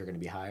 years things are going to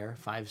be higher.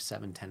 5,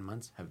 7, 10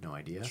 months, have no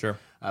idea. Sure.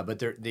 But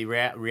the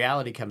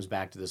reality comes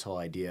back to this whole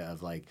idea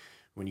of like,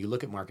 when you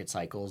look at market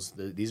cycles,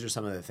 these are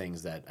some of the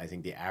things that I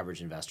think the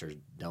average investors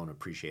don't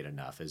appreciate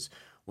enough. Is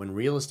when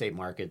real estate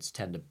markets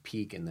tend to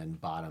peak and then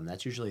bottom,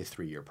 that's usually a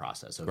 3-year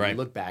process. So if you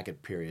look back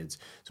at periods,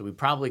 so we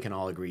probably can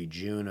all agree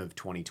June of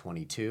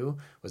 2022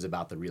 was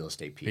about the real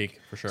estate peak.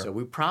 For sure. So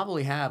we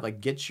probably have,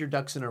 get your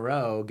ducks in a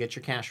row, get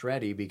your cash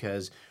ready,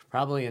 because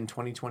probably in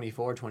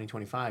 2024,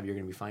 2025, you're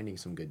going to be finding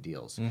some good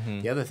deals.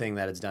 The other thing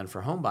that it's done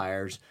for home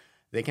buyers,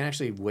 they can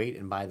actually wait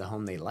and buy the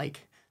home they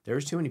like.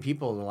 There's too many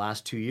people in the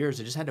last 2 years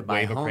that just had to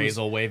buy homes. Wave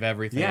appraisal, wave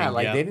everything. Yeah,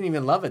 they didn't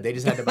even love it. They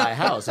just had to buy a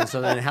house. And so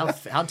then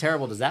how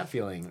terrible does that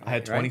feeling? I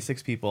had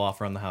 26 people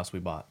offer on the house we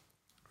bought.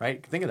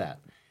 Right? Think of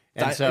that.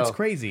 It's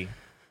crazy.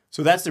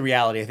 So that's the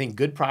reality. I think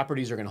good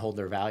properties are going to hold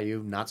their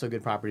value. Not so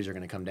good properties are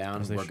going to come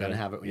down. We're going to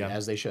have it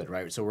as they should,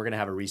 right? So we're going to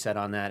have a reset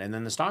on that. And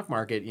then the stock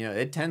market,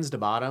 it tends to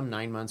bottom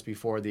 9 months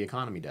before the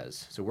economy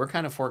does. So we're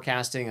kind of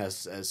forecasting a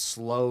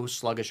slow,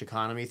 sluggish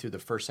economy through the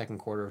first, second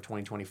quarter of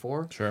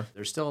 2024. Sure.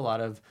 There's still a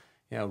lot of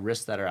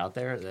risks that are out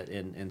there,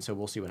 and so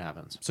we'll see what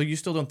happens. So you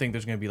still don't think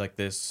there's going to be like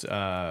this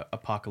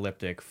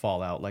apocalyptic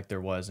fallout like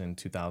there was in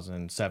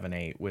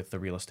 2007-8 with the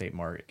real estate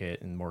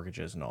market and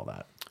mortgages and all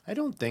that? I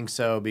don't think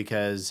so,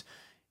 because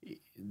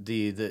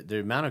the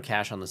amount of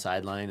cash on the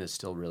sideline is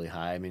still really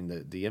high. I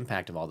mean, the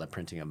impact of all that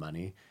printing of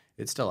money,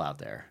 it's still out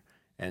there.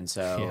 And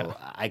so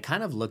I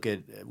kind of look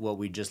at what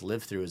we just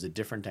lived through as a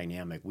different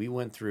dynamic. We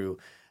went through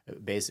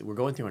we're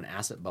going through an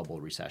asset bubble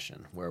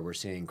recession where we're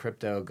seeing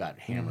crypto got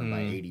hammered by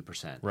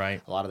 80%.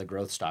 Right. A lot of the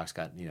growth stocks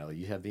got,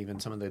 you have even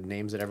some of the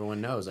names that everyone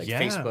knows, like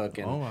Facebook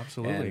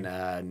and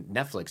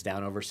Netflix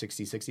down over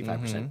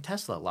 65%.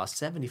 Tesla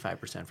lost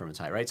 75% from its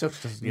high, right? So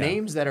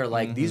names that are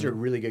like, these are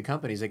really good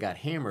companies that got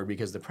hammered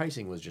because the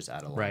pricing was just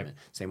out of alignment.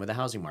 Right. Same with the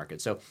housing market.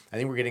 So I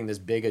think we're getting this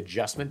big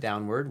adjustment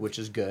downward, which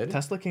is good.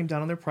 Tesla came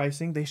down on their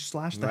pricing. They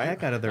slashed the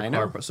heck out of their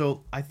car.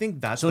 So I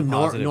think that's the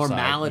positive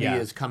normality side.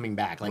 is coming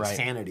back, like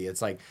sanity.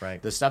 It's like,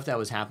 the stuff that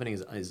was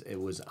happening it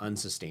was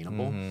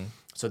unsustainable.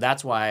 So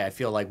that's why I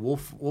feel like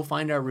we'll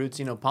find our roots.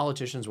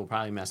 Politicians will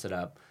probably mess it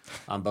up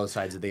on both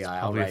sides of the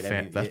aisle, right?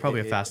 That's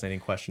probably a fascinating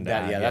question to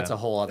ask. Yeah, that's a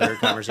whole other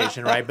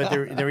conversation, right? But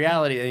the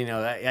reality,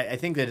 I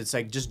think that it's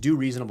like, just do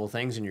reasonable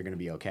things and you're going to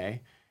be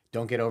okay.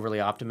 Don't get overly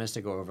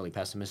optimistic or overly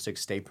pessimistic.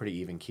 Stay pretty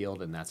even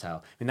keeled, and that's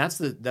how.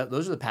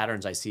 Those are the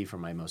patterns I see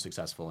from my most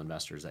successful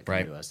investors that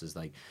come to us. Is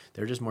like,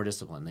 they're just more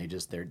disciplined.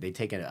 They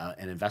take an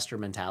investor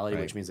mentality,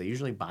 which means they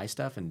usually buy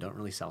stuff and don't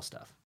really sell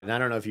stuff. And I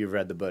don't know if you've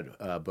read the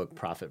book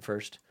Profit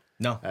First.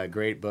 No. A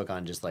great book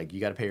on just like,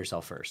 you got to pay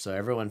yourself first. So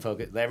everyone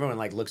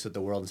like looks at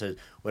the world and says,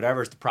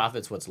 whatever's the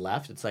profit's what's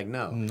left. It's like,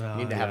 no, you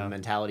need to have a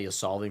mentality of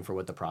solving for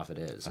what the profit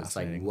is. It's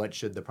like, what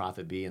should the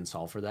profit be, and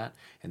solve for that.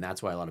 And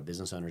that's why a lot of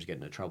business owners get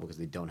into trouble, because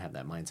they don't have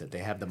that mindset. They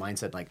have the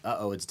mindset like,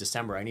 it's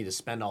December, I need to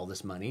spend all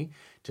this money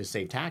to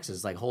save taxes.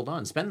 It's like, hold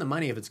on, spend the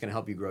money if it's going to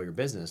help you grow your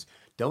business.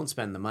 Don't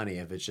spend the money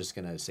if it's just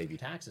going to save you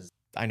taxes.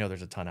 I know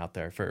there's a ton out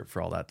there for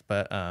all that,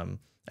 but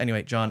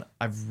anyway, John,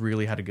 I've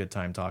really had a good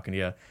time talking to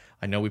you.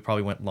 I know we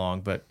probably went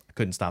long, but I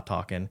couldn't stop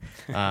talking.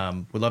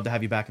 We'd love to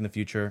have you back in the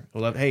future.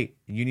 Hey,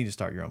 you need to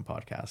start your own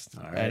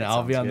podcast. All right, and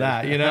I'll be on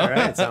that, All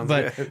right, sounds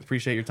but good.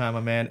 Appreciate your time,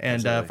 my man.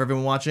 And for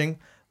everyone watching,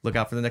 look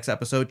out for the next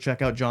episode.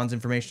 Check out John's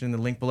information in the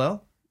link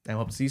below, and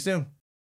hope to see you soon.